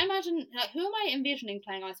 I don't imagine, like, who am I envisioning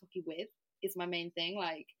playing ice hockey with? Is my main thing.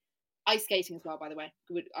 Like, ice skating as well, by the way.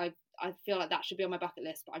 I feel like that should be on my bucket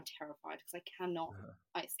list, but I'm terrified because I cannot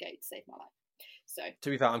ice skate to save my life. So To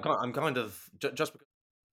be fair, I'm kind of just because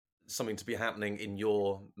something to be happening in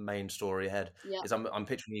your main story ahead yeah, is I'm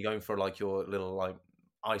picturing you going for like your little like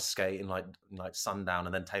ice skate in like sundown,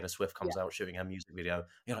 and then Taylor Swift yeah. comes out shooting her music video.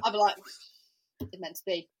 You're like, I'll be like, it's meant to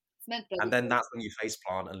be. It's meant to and be. then that's when you face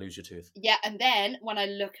plant and lose your tooth. Yeah, and then when I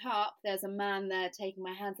look up, there's a man there taking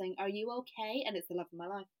my hand, saying, "Are you okay?" And it's the love of my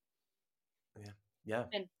life. Yeah, yeah.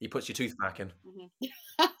 In. He puts your tooth back in.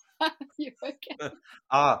 Mm-hmm. You okay?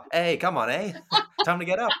 Hey, come on, eh? Time to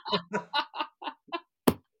get up.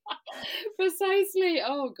 Precisely.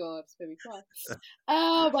 Oh god, it's made me cry.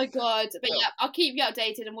 Oh my god. But yeah, I'll keep you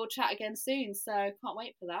updated and we'll chat again soon. So can't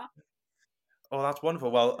wait for that. Oh, that's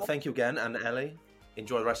wonderful. Well, thank you again, and Ellie,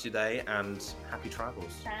 enjoy the rest of your day and happy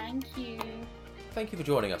travels. Thank you. Thank you for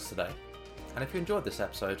joining us today. And if you enjoyed this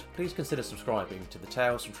episode, please consider subscribing to the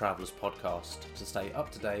Tales from Travellers podcast to stay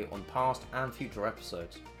up to date on past and future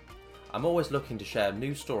episodes. I'm always looking to share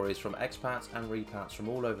new stories from expats and repats from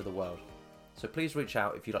all over the world. So please reach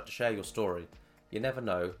out if you'd like to share your story. You never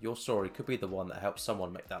know, your story could be the one that helps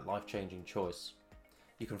someone make that life-changing choice.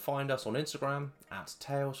 You can find us on Instagram at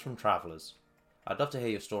Tales from Travellers. I'd love to hear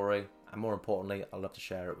your story, and more importantly, I'd love to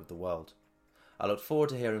share it with the world. I look forward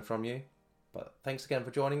to hearing from you, but thanks again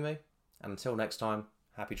for joining me, and until next time,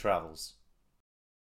 happy travels.